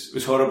game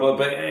was horrible.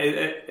 But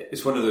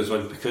it's one of those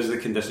ones, because the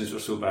conditions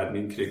were so bad. Me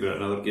and Craig were at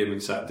another game on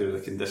Saturday where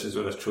the conditions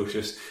were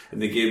atrocious and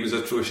the game was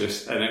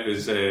atrocious, and it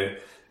was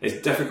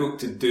it's difficult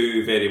to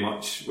do very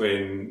much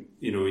when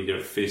you're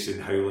facing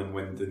howling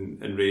wind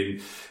and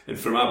rain. And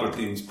from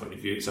Aberdeen's point of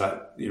view, it's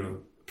that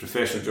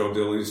professional job.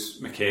 They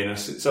lose McKenna.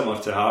 It's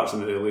similar to Hearts,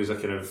 and they lose a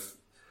kind of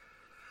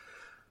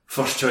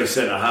first choice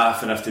centre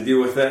half and have to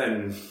deal with it,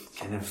 and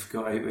kind of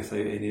got out without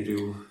any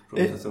real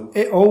problems at all.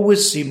 It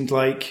always seemed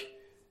like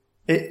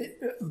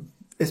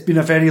it's been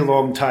a very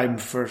long time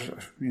for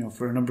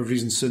a number of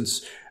reasons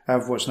since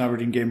I've watched an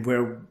Aberdeen game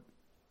where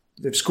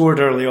they've scored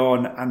early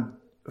on and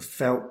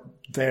felt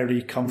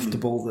very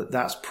comfortable that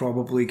that's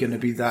probably going to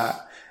be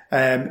that.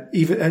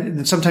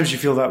 And sometimes you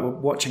feel that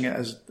watching it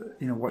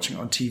watching it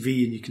on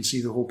TV and you can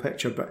see the whole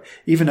picture. But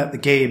even at the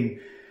game,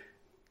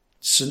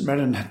 St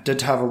Mirren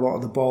did have a lot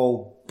of the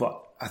ball,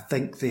 but I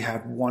think they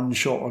had one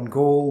shot on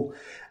goal.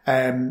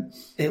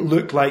 It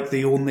looked like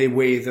the only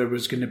way they were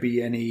going to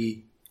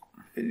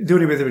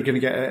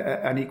get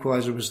an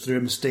equaliser was through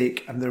a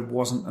mistake, and there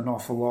wasn't an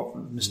awful lot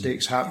of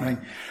mistakes happening.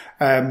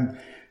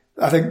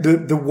 I think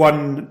the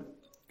one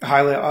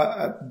highlight,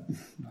 I've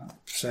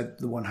said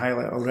the one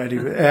highlight already,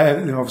 but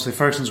obviously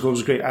Ferguson's goal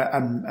was great,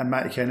 and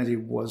Matty Kennedy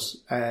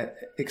was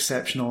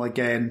exceptional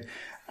again.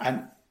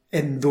 And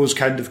in those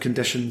kind of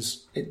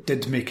conditions, it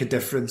did make a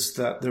difference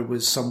that there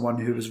was someone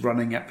who was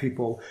running at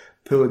people,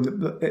 pulling.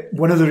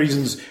 One of the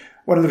reasons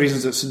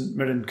that St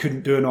Mirren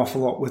couldn't do an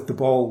awful lot with the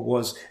ball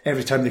was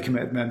every time they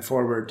committed men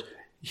forward,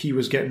 he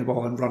was getting the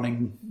ball and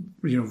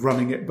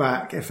running it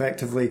back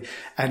effectively.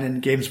 And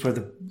in games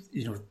where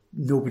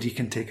nobody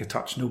can take a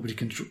touch, nobody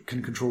can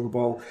control the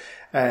ball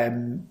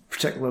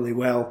particularly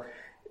well,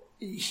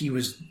 he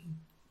was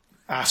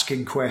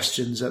asking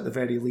questions at the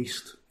very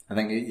least. I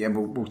think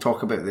we'll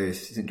talk about the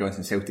St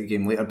Johnstone Celtic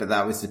game later, but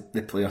that was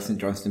the player St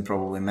Johnstone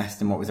probably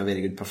missed, and what was a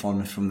very good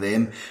performance from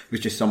them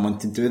was just someone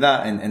to do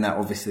that, and that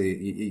obviously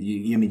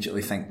you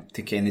immediately think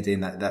to Kennedy,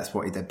 and that's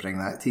what he did bring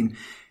that team.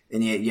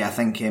 And I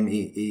think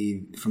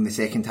he from the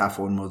second half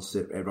onwards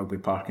at Rugby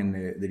Park in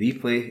the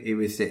replay, it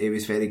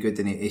was very good,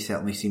 and he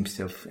certainly seems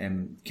to have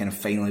kind of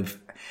finally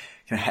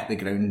kind of hit the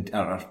ground,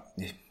 or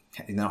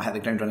not hit the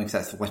ground running,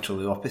 because that's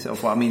literally the opposite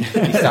of what I mean.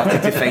 He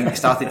started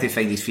to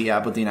find his feet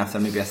at Aberdeen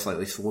after maybe a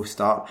slightly slow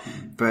start.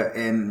 But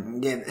I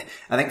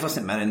think for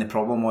St Mirren the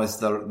problem was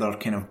they're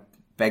kind of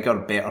bigger,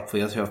 better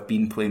players who have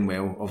been playing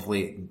well of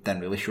late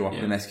didn't really show up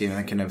in this game.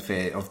 And kind of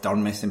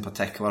Durmus in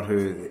particular,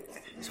 who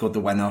scored the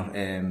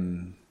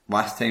winner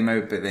last time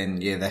out, but then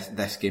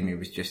this game he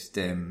was just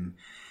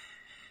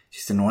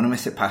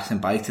anonymous at passing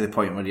by, to the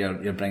point where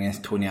you're bringing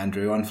Tony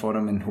Andrew on for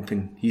him and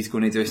hoping he's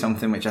going to do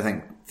something, which I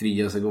think 3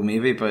 years ago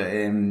maybe, but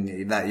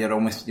that you're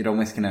almost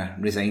kind of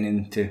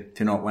resigning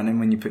to not winning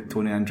when you put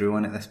Tony Andrew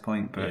on at this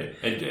point. But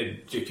and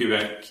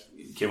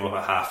Jakubik came off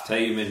at half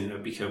time, and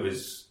Obika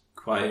was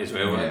quiet as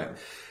well. Yeah.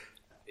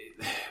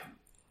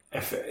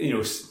 If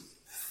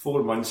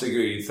 4 months ago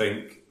you'd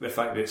think the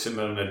fact that St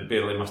Mirren had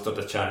barely mustered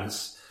a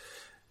chance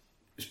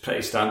was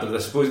pretty standard. I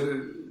suppose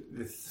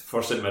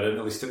for St Mirren,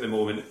 at least at the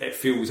moment, it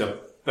feels a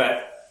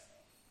bit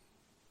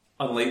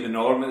unlike the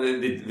norm.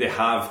 They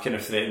have kind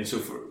of threatened. So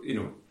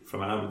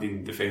from an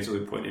Aberdeen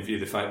defensively point of view,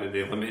 the fact that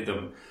they limited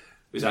them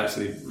was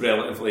actually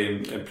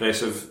relatively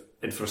impressive.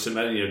 And for St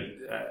Mirren,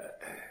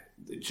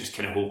 you're just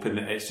kind of hoping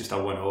that it's just a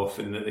one-off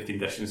and that the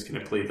conditions kind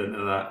of played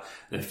into that.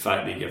 And the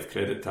fact they give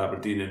credit to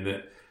Aberdeen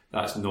and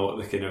that's not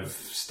the kind of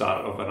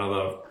start of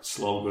another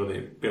slog where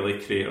they barely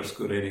create or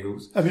score any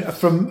goals. I mean,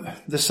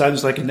 this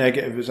sounds like a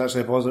negative, it's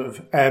actually a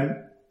positive.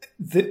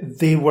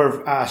 They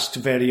were asked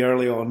very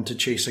early on to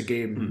chase a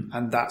game,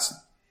 and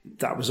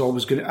that was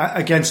always good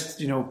against,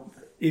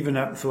 even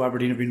though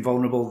Aberdeen have been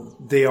vulnerable,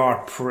 they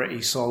are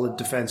pretty solid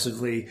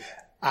defensively,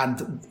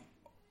 and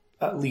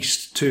at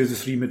least 2 of the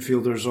 3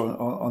 midfielders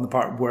on the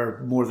park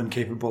were more than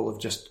capable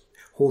of just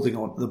holding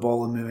on to the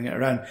ball and moving it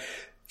around.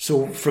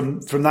 So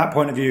from that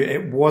point of view,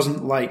 it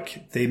wasn't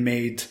like they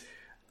made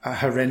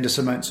horrendous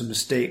amounts of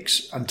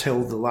mistakes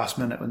until the last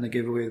minute when they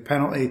gave away the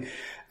penalty,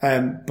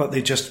 but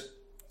they just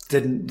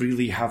didn't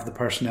really have the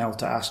personnel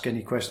to ask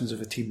any questions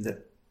of a team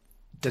that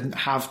didn't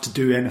have to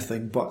do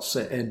anything but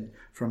sit in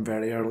from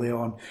very early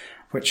on,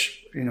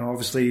 which,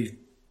 obviously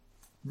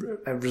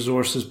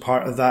resource is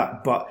part of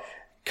that, but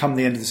come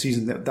the end of the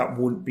season, that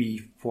won't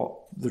be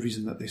the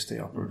reason that they stay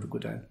up or go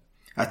down.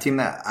 A team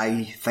that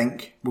I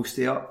think will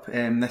stay up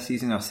this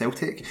season are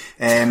Celtic,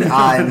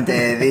 and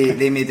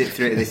they made it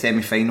through to the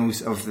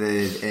semi-finals of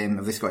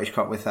the Scottish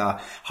Cup with a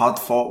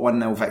hard-fought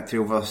 1-0 victory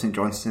over St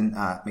Johnstone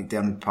at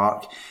McDiarmid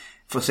Park.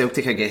 For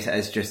Celtic, I guess it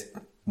is just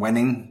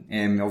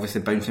winning,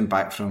 obviously bouncing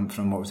back from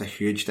what was a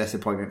huge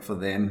disappointment for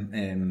them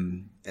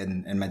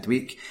in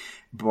midweek.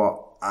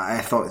 But I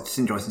thought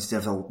St Johnstone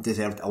still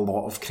deserved a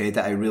lot of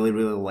credit. I really,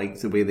 really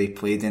liked the way they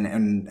played,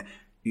 and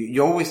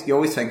you always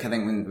think, I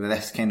think, when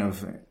this kind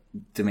of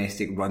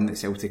domestic run that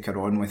Celtic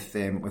are on with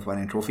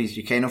winning trophies,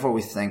 you kind of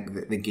always think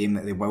that the game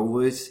that they will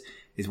lose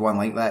is one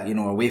like that.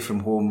 Away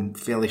from home,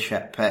 fairly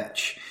shit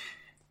pitch,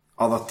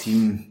 other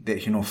team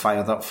that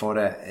fired up for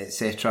it,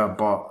 etc.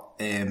 But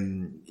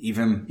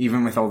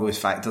even with all those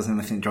factors, and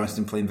with St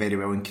Johnstone playing very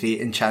well and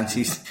creating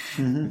chances,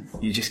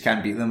 you just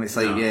can't beat them. It's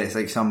like it's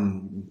like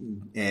some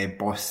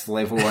boss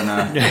level in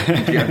a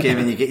computer game,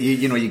 and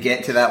you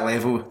get to that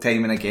level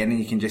time and again, and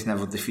you can just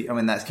never defeat them.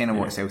 And that's kind of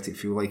what Celtic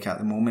feel like at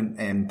the moment,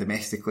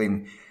 domestically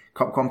in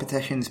cup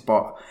competitions.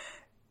 But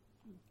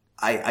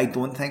I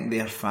don't think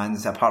their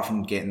fans, apart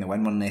from getting the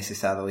win, were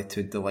necessarily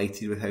too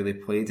delighted with how they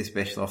played,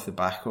 especially off the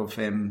back of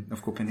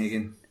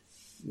Copenhagen.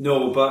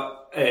 No,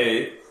 but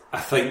I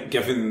think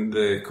given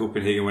the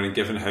Copenhagen win and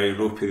given how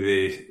ropey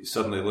they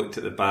suddenly looked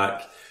at the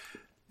back,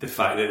 the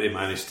fact that they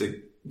managed to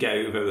get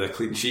out of it with a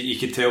clean sheet, you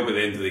could tell by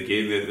the end of the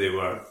game that they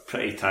were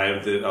pretty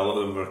tired. A lot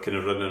of them were kind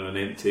of running on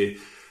empty.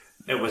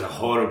 It was a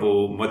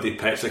horrible muddy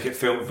pitch. Like, it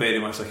felt very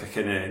much like a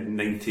kind of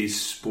 90s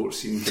sports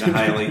scene kind of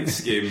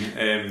highlights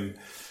game.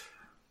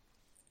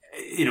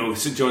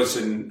 St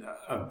Johnstone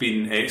have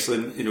been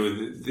excellent.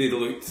 They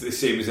looked the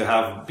same as they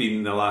have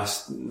been the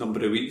last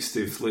number of weeks.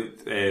 They've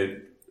looked a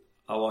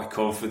lot of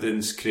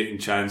confidence, creating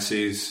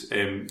chances,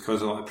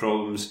 causing a lot of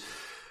problems.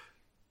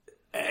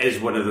 It is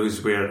one of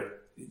those where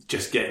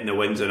just getting the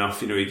wins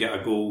enough, you get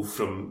a goal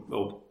from,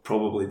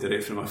 probably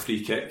direct from a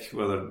free kick,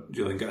 whether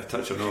Julian got a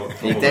touch or not.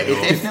 He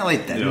definitely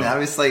didn't. I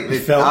was like, the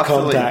felt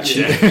contact.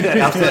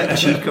 Absolute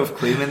cheek of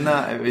claiming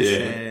that. It was.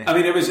 I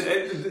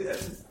mean,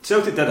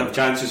 Celtic did have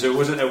chances. It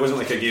wasn't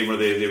like a game where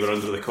they were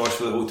under the cosh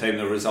for the whole time.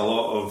 There was a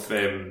lot of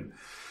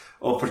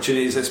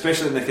opportunities,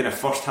 especially in the kind of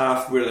first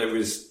half, where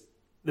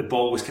the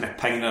ball was kind of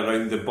pinging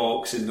around the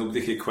box and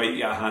nobody could quite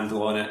get a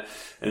handle on it,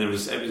 and it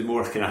was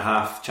more kind of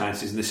half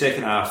chances. In the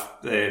second half,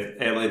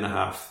 early in the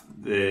half,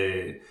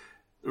 there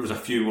was a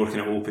few more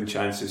kind of open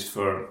chances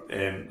for,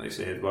 like I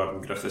say, Edouard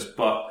and Griffiths,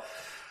 but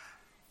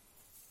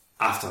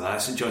after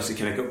that, St Johnstone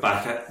kind of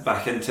got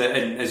back into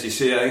it. And as you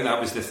say, I think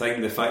that was the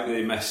thing, the fact that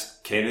they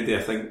missed Kennedy.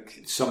 I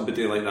think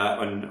somebody like that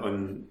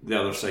on the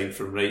other side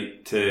from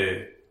right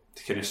to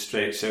kind of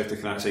stretch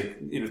Celtic on that side.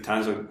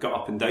 Tanser got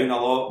up and down a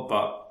lot,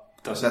 but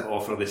doesn't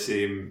offer the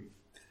same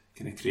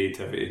kind of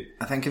creativity.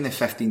 I think in the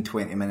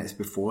 15-20 minutes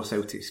before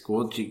Celtic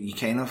scored, you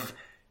kind of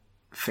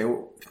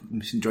felt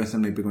St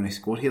Johnstone might be going to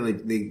score here.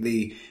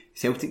 They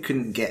Celtic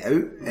couldn't get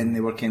out, and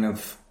they were kind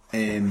of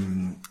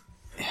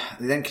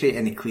they didn't create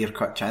any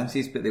clear-cut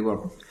chances, but they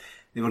were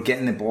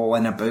getting the ball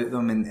in about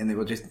them, and they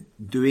were just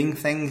doing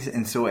things,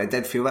 and so it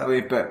did feel that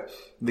way. But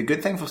the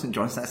good thing for St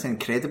Johnstone, that's an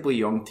incredibly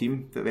young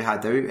team that they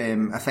had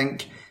out. I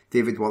think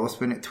David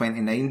Wotherspoon at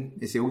 29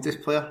 is the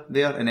oldest player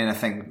there, and then I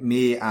think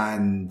May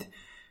and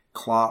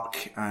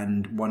Clark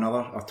and one other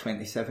are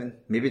 27,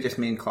 maybe just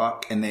May and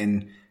Clark, and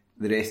then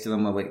the rest of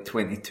them are like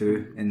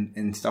 22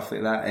 and stuff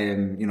like that.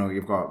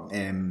 You've got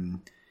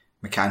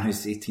McCann,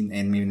 who's 18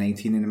 and maybe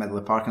 19 in the middle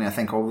of the park, and I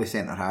think all the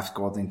centre halves,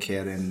 Gordon,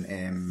 Kerr and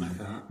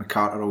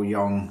McCart, are all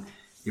young.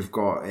 You've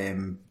got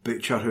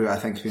Butcher, who I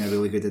think has been a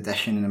really good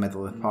addition in the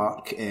middle of the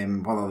park.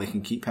 Whether they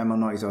can keep him or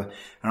not, he's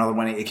another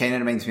one. It kind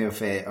of reminds me of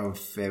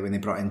when they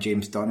brought in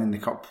James Dunn in the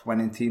cup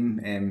winning team.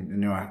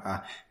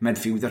 A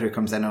midfielder who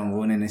comes in on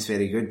loan and is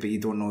very good, but you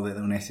don't know that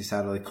they'll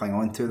necessarily cling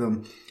on to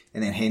them.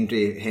 And then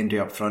Hendry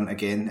up front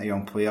again, a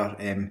young player.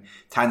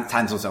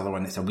 Tansel's the other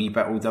one that's a wee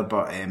bit older,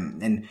 but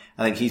and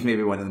I think he's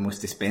maybe one of the most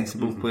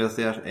dispensable players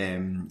there.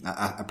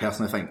 I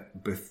personally think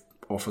Booth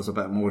offers a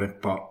bit more,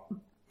 but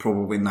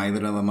probably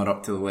neither of them are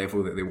up to the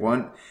level that they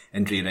want.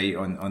 And Dre Wright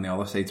on the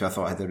other side, so I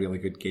thought had a really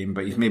good game,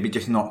 but he's maybe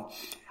just not.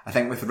 I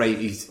think with Wright,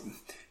 he's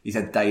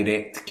a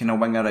direct kind of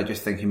winger. I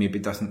just think he maybe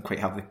doesn't quite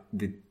have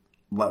the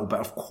little bit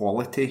of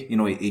quality.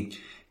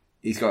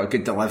 He's got a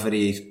good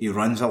delivery, he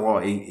runs a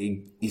lot,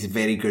 he's a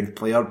very good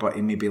player, but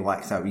he maybe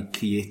lacks that wee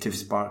creative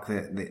spark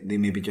that they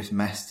maybe just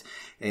missed.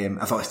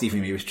 I thought Stevie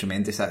May was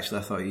tremendous, actually.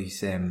 I thought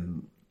he's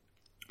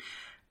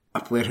a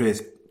player who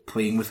is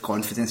playing with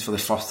confidence for the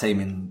first time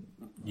in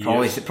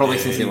probably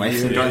since he left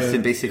St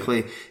Johnstone,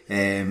 basically.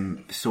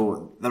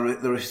 So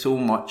there was so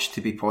much to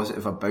be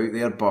positive about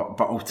there,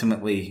 but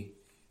ultimately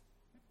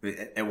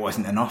it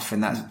wasn't enough,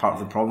 and that's part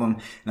of the problem.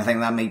 And I think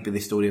that might be the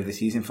story of the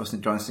season for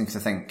St Johnstone,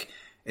 because I think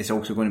it's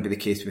also going to be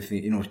the case with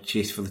the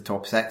chase for the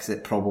top six,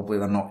 that probably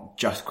they're not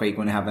just quite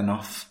going to have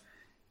enough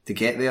to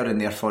get there,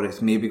 and therefore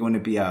it's maybe going to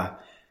be a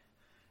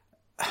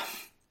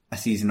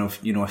season of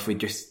if we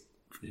just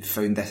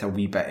found this a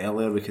wee bit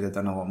earlier, we could have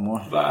done a lot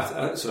more.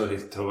 But sorry,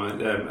 Tom.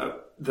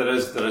 There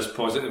is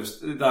positives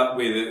that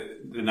way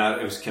that the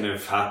narratives kind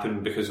of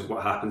happen because of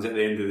what happens at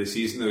the end of the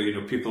season.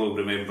 Though people will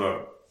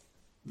remember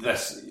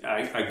this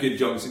a good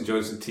Johnson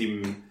Johnson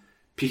team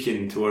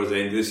peaking towards the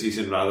end of the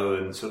season rather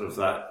than sort of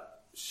that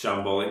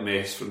shambolic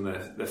mess from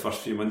the first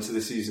few months of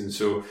the season.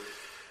 So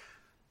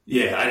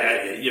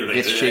yeah, you're right.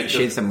 It's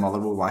Shades and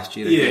Motherwell last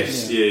year.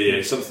 Yes, yeah.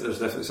 There's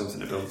definitely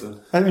something to build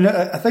on. I mean,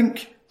 I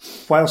think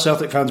while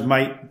Celtic fans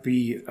might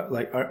be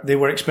they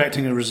were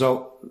expecting a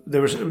result, they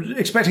were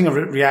expecting a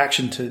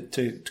reaction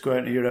to go out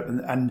into Europe,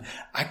 and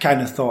I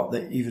kind of thought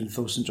that even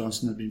though St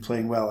Johnstone had been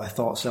playing well, I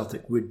thought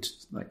Celtic would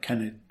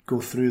kind of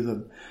go through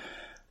them.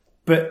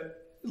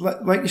 But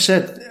like you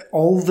said,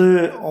 all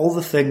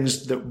the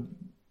things that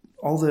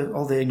all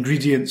the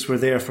ingredients were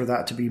there for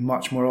that to be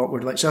much more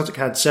awkward. Like Celtic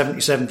had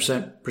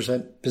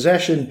 77%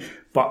 possession,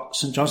 but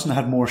St Johnstone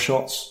had more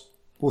shots.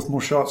 Both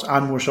more shots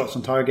and more shots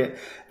on target.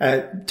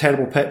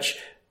 Terrible pitch.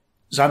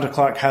 Xander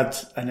Clark had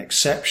an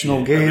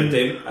exceptional game.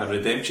 A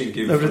redemption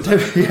game.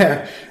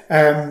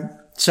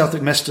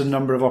 Celtic missed a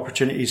number of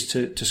opportunities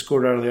to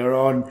score earlier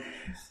on.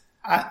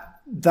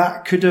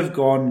 That could have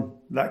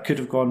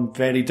gone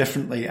very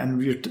differently.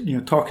 And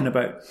you're talking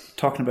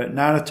about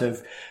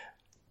narrative.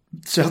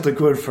 Celtic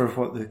going for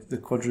the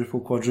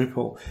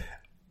quadruple.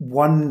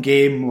 One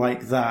game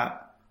like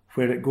that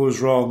where it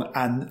goes wrong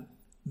and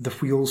the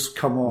wheels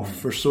come off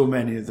for so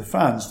many of the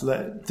fans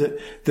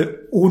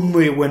that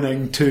only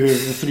winning 2 of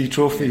the 3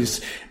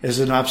 trophies is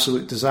an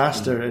absolute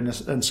disaster,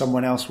 and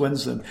someone else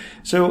wins them.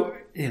 So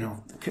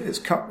it's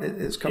cup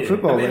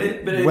football. Win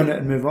it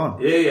and move on.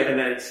 Yeah,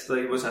 and it's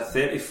was that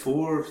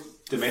 34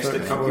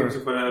 domestic cup games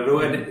in a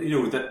row,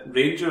 and that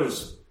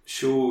Rangers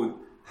show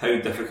how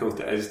difficult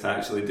it is to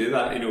actually do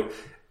that.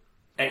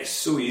 It's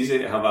so easy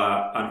to have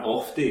an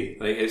off day.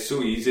 It's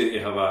so easy to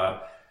have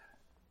a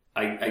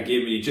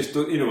game where you just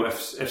don't,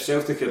 if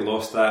Celtic had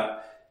lost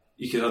that,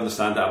 you could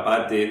understand that a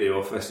bad day at the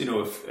office,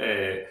 if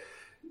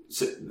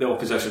the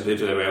opposition played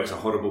really well, it was a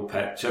horrible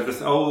pitch,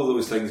 everything, all of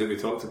those things that we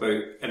talked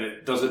about, and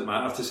it doesn't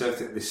matter to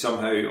Celtic, they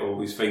somehow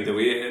always find a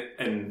way,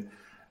 and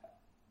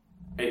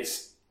it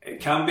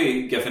can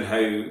be, given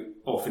how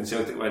often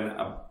Celtic win,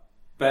 a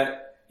bit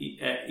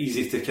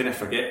easy to kind of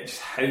forget just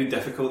how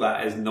difficult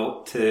that is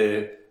not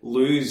to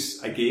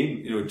lose a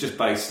game, just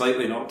by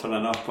slightly not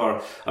turning up,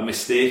 or a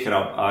mistake, or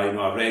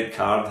a red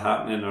card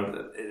happening, and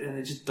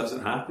it just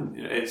doesn't happen.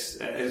 It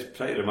is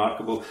pretty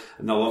remarkable,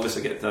 and they'll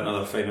obviously get to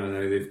another final now.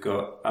 They've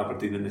got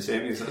Aberdeen in the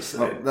semis.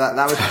 That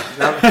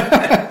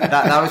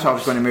was what I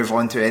was going to move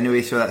on to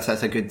anyway. So that's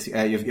a good.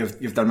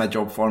 You've done my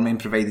job for me and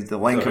provided the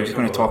link. I'm just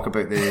going to talk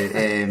about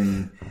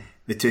the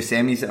 2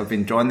 semis that have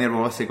been drawn there. We've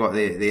also got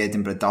the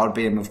Edinburgh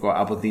Derby, and we've got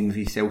Aberdeen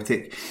v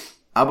Celtic.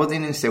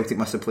 Aberdeen and Celtic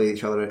must have played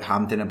each other at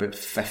Hampden about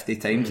 50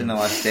 times in the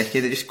last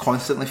decade. It just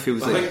constantly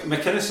feels like... I think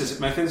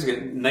McInnes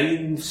got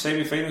 9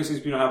 semi-finals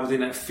he's been at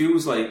Aberdeen. It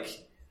feels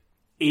like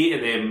 8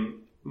 of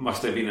them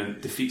must have been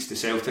in defeats to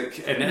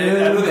Celtic. And I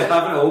know they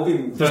haven't all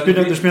been... There's been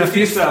a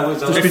few...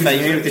 There's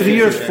been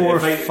 3 or 4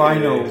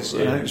 finals,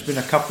 and I think there's been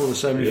a couple of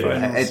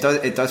semi-finals.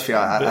 It does feel...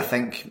 I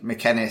think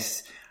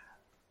McInnes...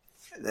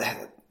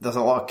 There's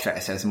a lot of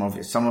criticism of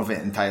it, some of it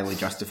entirely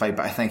justified,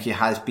 but I think he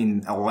has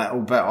been a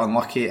little bit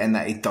unlucky in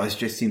that he does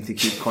just seem to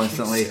keep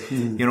constantly,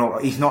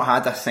 he's not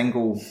had a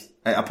single,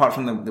 apart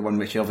from the one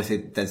which he obviously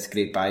did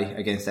scrape by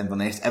against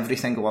Inverness, every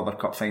single other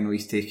cup final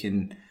he's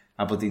taken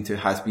Aberdeen to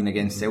has been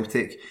against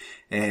Celtic.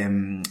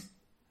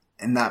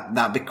 And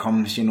that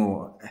becomes,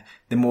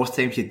 the more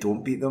times you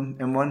don't beat them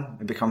in one,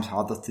 it becomes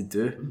harder to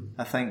do.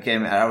 I think,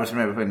 I always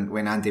remember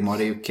when Andy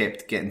Murray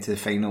kept getting to the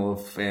final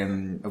of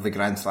the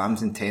Grand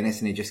Slams in tennis,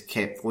 and he just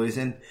kept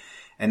losing.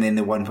 And then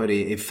the one where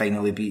he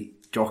finally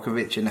beat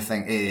Djokovic, and I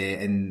think,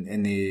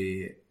 in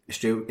the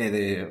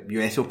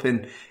US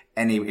Open,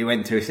 and he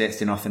went 2 sets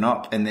to nothing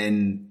up, and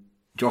then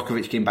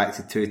Djokovic came back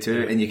to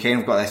 2-2, and you kind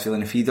of got this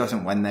feeling, if he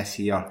doesn't win this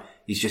here,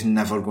 he's just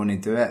never going to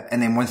do it.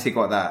 And then once he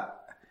got that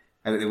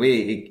out of the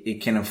way, he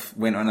kind of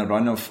went on a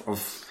run of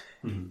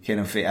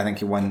kind of, I think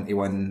he won the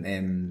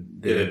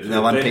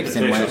Olympics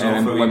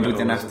and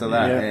Wimbledon after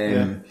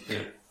that.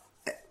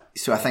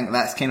 So I think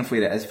that's kind of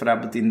where it is for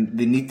Aberdeen.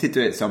 They need to do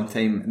it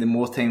sometime. The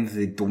more times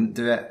they don't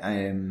do it,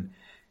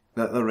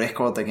 the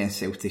record against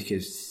Celtic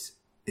is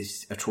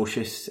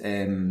atrocious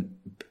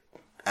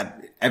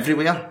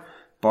everywhere,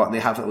 but they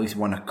have at least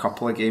won a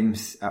couple of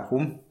games at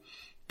home.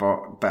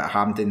 But at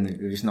Hampden,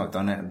 they've just not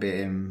done it.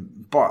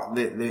 But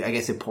I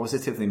guess the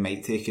positive they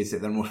might take is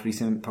that their most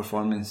recent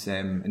performance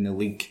in the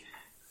league,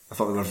 I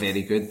thought they were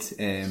very good.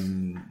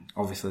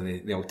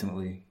 Obviously, they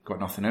ultimately got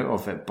nothing out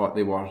of it, but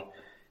they were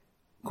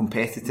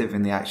competitive,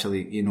 and they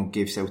actually,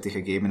 gave Celtic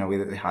a game in a way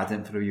that they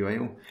hadn't for a wee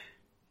while.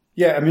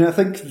 Yeah, I mean, I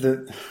think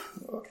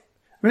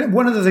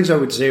one of the things I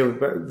would say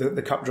about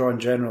the cup draw in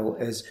general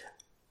is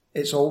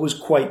it's always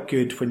quite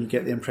good when you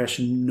get the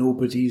impression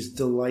nobody's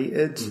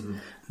delighted. Mm-hmm.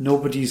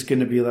 Nobody's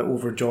going to be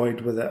overjoyed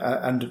with it,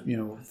 and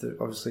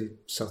obviously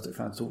Celtic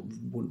fans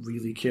won't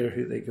really care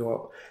who they go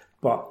up,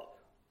 but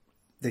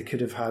they could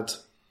have had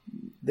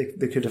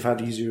they could have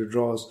had easier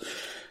draws,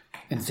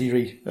 in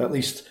theory, at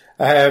least.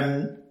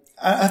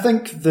 I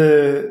think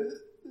there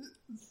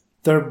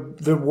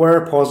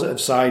were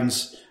positive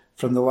signs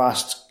from the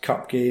last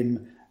cup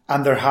game,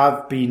 and there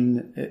have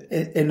been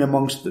in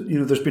amongst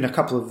there's been a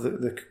couple of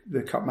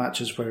the cup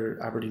matches where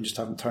Aberdeen just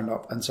haven't turned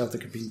up, and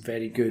Celtic have been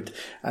very good,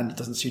 and it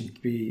doesn't seem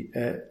to be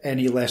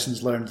any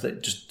lessons learned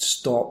that just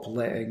stop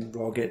letting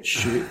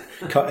Rogic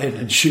cut in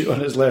and shoot on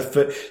his left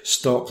foot,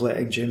 stop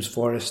letting James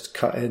Forrest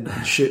cut in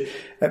and shoot.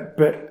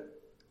 But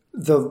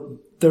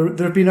there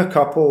have been a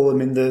couple. I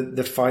mean,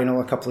 the final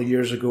a couple of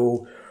years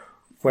ago,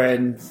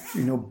 when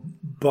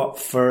but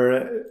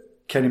for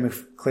Kenny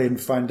McLean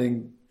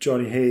finding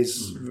Johnny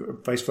Hayes,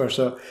 vice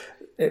versa,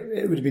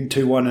 it would have been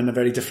 2-1 and a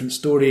very different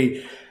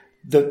story.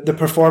 The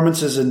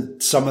performances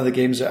in some of the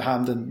games at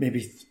Hampden,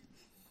 maybe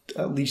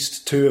at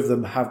least two of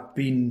them, have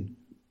been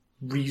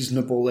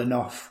reasonable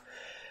enough.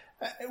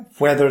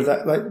 Whether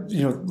that,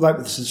 like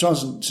with the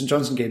St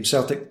Johnstone game,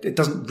 Celtic, it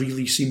doesn't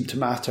really seem to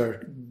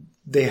matter.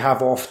 They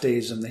have off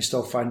days and they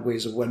still find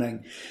ways of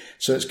winning.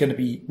 So it's going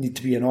to need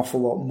to be an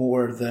awful lot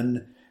more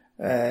than.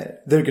 They're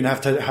going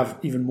to have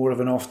even more of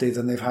an off day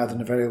than they've had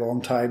in a very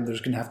long time.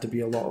 There's going to have to be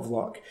a lot of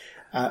luck.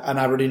 And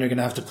Aberdeen are going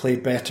to have to play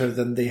better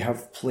than they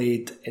have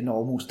played in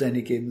almost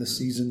any game this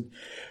season.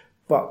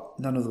 But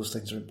none of those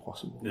things are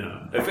impossible.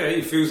 Yeah,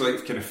 it feels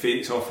like kind of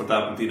fate's offered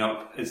Aberdeen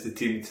up as the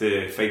team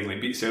to finally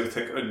beat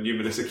Celtic on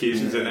numerous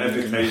occasions, and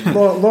every time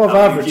law of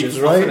averages,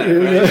 right?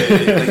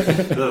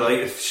 They're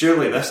like,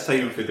 surely this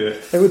time if we do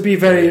it, it would be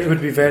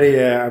very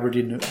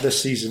Aberdeen this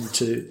season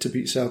to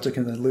beat Celtic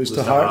and then lose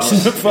to Hearts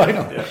in the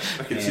final. Yeah,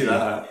 I can see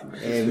that.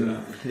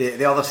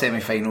 The other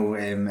semi-final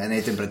in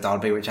Edinburgh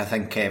Derby, which I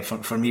think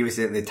for me was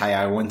the tie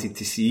I wanted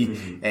to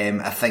see.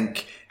 I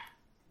think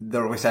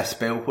there was a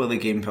spell where the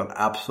games were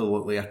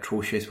absolutely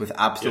atrocious with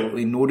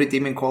absolutely no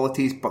redeeming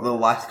qualities, but the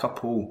last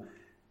couple,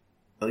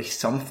 at least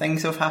some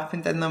things have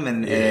happened in them,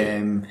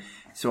 and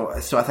so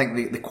I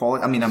think the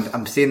quality. I mean,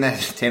 I'm saying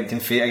this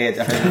tempting fate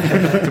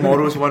again.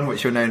 Tomorrow's one,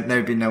 which will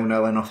now be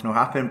 0-0 and nothing will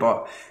happen,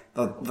 but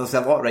there's a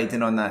lot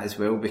riding on that as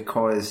well,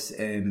 because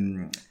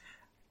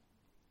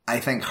I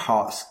think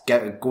Hearts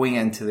going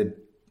into the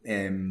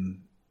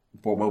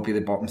what will be the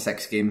bottom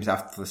 6 games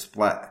after the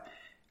split.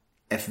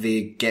 If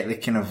they get the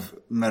kind of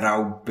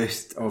morale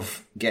boost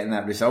of getting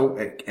that result,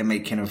 it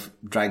might kind of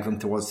drag them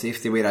towards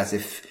safety. Whereas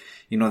if,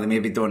 they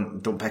maybe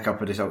don't pick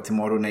up a result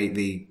tomorrow night,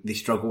 they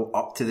struggle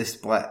up to the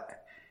split,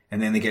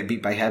 and then they get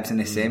beat by Hibs in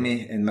the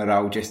semi, and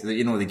morale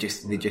they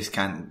just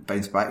can't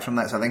bounce back from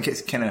that. So I think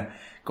it's kind of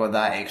got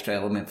that extra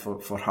element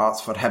for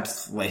Hearts. For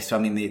Hibs less. So I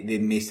mean, they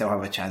may still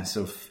have a chance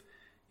of,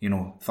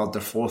 third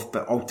or fourth,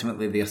 but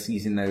ultimately their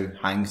season now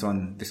hangs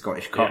on the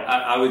Scottish Cup. Yeah,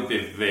 I would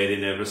be very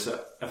nervous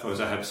if I was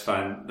a Hibs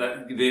fan.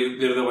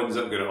 They're the ones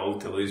that have got it all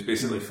to lose,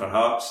 basically, for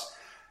Hearts.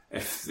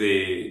 If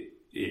they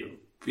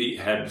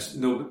beat Hibs,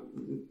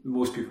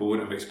 most people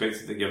wouldn't have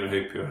expected it, given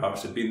how poor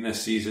Hearts have been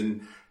this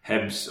season.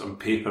 Hibs, on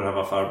paper, have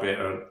a far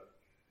better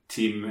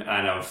team and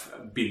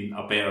have been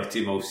a better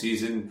team all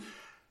season.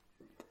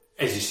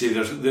 As you say,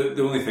 there's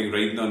the only thing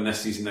riding on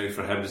this season now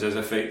for Hibs is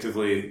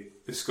effectively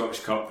the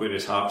Scottish Cup,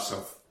 whereas Hearts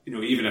have,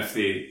 even if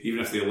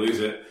they lose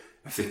it,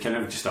 if they kind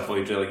of just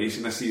avoid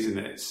relegation this season,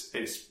 it's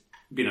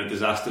been a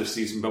disastrous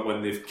season. But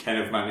when they've kind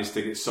of managed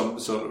to get some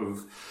sort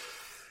of,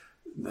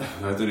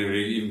 I don't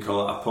even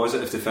call it a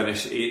positive to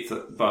finish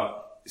 8th,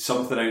 but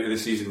something out of the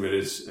season,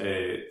 whereas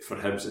for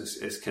Hibs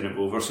it's kind of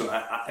over. So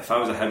if I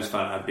was a Hibs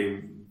fan, I'd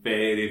be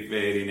very,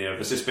 very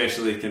nervous,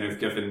 especially kind of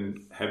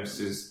given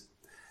Hibs'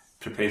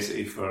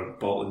 propensity for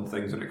bottling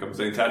things when it comes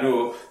down to it. I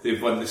know they've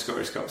won the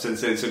Scottish Cup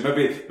since then, so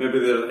maybe they're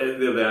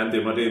the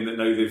Andy Murray, and that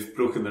now they've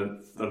broken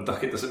their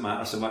duck, it doesn't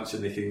matter so much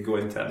and they can go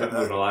into it a bit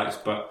more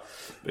relaxed. But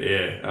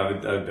yeah, I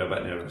would be a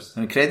bit nervous.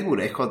 An incredible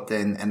record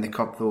in the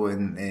Cup though,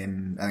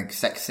 in I think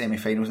 6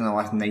 semi-finals in the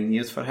last 9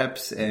 years for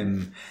Hibs.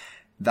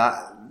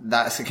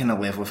 That's the kind of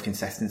level of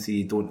consistency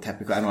you don't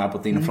typically. I know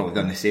Aberdeen have probably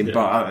done the same,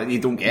 but you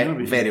don't get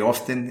very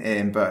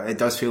often. But it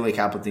does feel like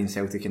Aberdeen,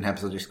 Celtic and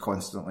Hibs are just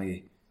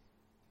constantly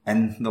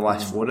in the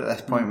last 4 at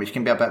this point, which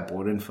can be a bit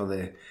boring for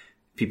the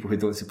people who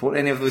don't support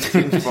any of those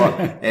teams, but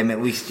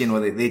at least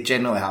they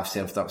generally have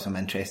served up some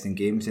interesting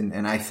games,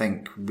 and I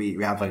think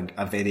we have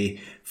a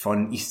very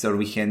fun Easter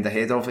weekend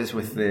ahead of us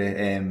with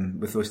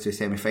those 2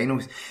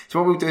 semi-finals. So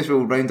what we'll do is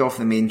we'll round off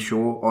the main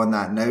show on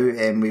that now.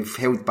 We've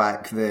held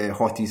back the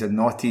hotties and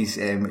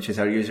naughties, which is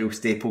our usual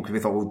staple, because we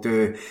thought we'll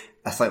do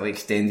a slightly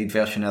extended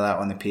version of that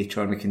on the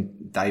Patreon. We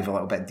can dive a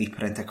little bit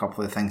deeper into a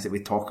couple of the things that we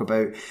talk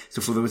about.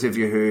 So for those of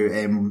you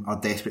who are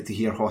desperate to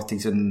hear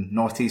hotties and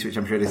naughties, which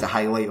I'm sure is a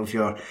highlight of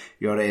your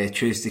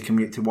choose to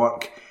commute to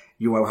work,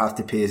 you will have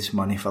to pay us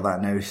money for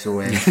that now.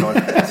 So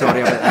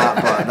sorry about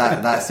that,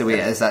 but that's the way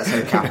it is. That's how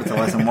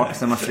capitalism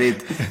works, I'm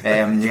afraid.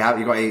 You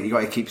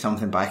got to keep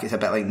something back. It's a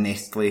bit like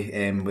Nestle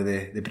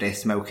with the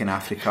breast milk in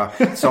Africa.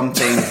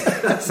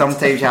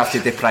 Sometimes you have to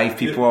deprive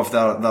people of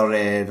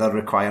their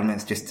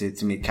requirements just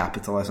to make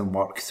capitalism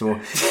work. So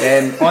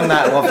on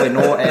that lovely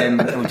note,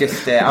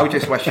 I'll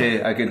just wish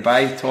you a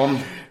goodbye, Tom.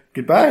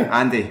 Goodbye,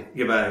 Andy.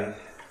 Goodbye.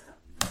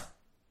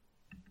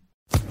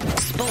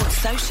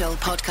 Social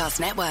Podcast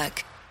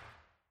Network.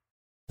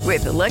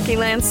 With the Lucky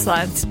Land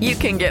Slots, you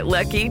can get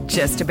lucky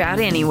just about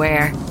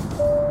anywhere.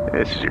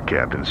 This is your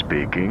captain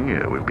speaking.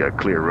 We've got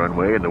clear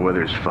runway and the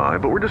weather's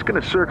fine, but we're just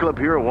going to circle up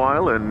here a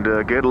while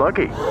and get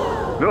lucky.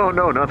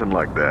 No, nothing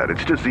like that.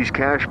 It's just these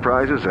cash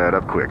prizes add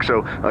up quick.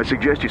 So I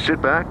suggest you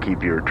sit back,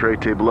 keep your tray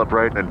table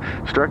upright, and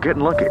start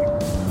getting lucky.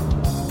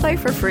 Play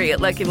for free at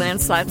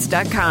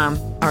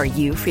LuckyLandSlots.com. Are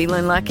you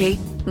feeling lucky?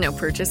 No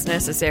purchase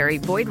necessary.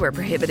 Void where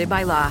prohibited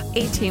by law.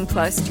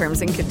 18+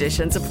 terms and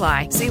conditions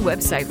apply. See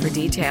website for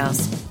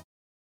details.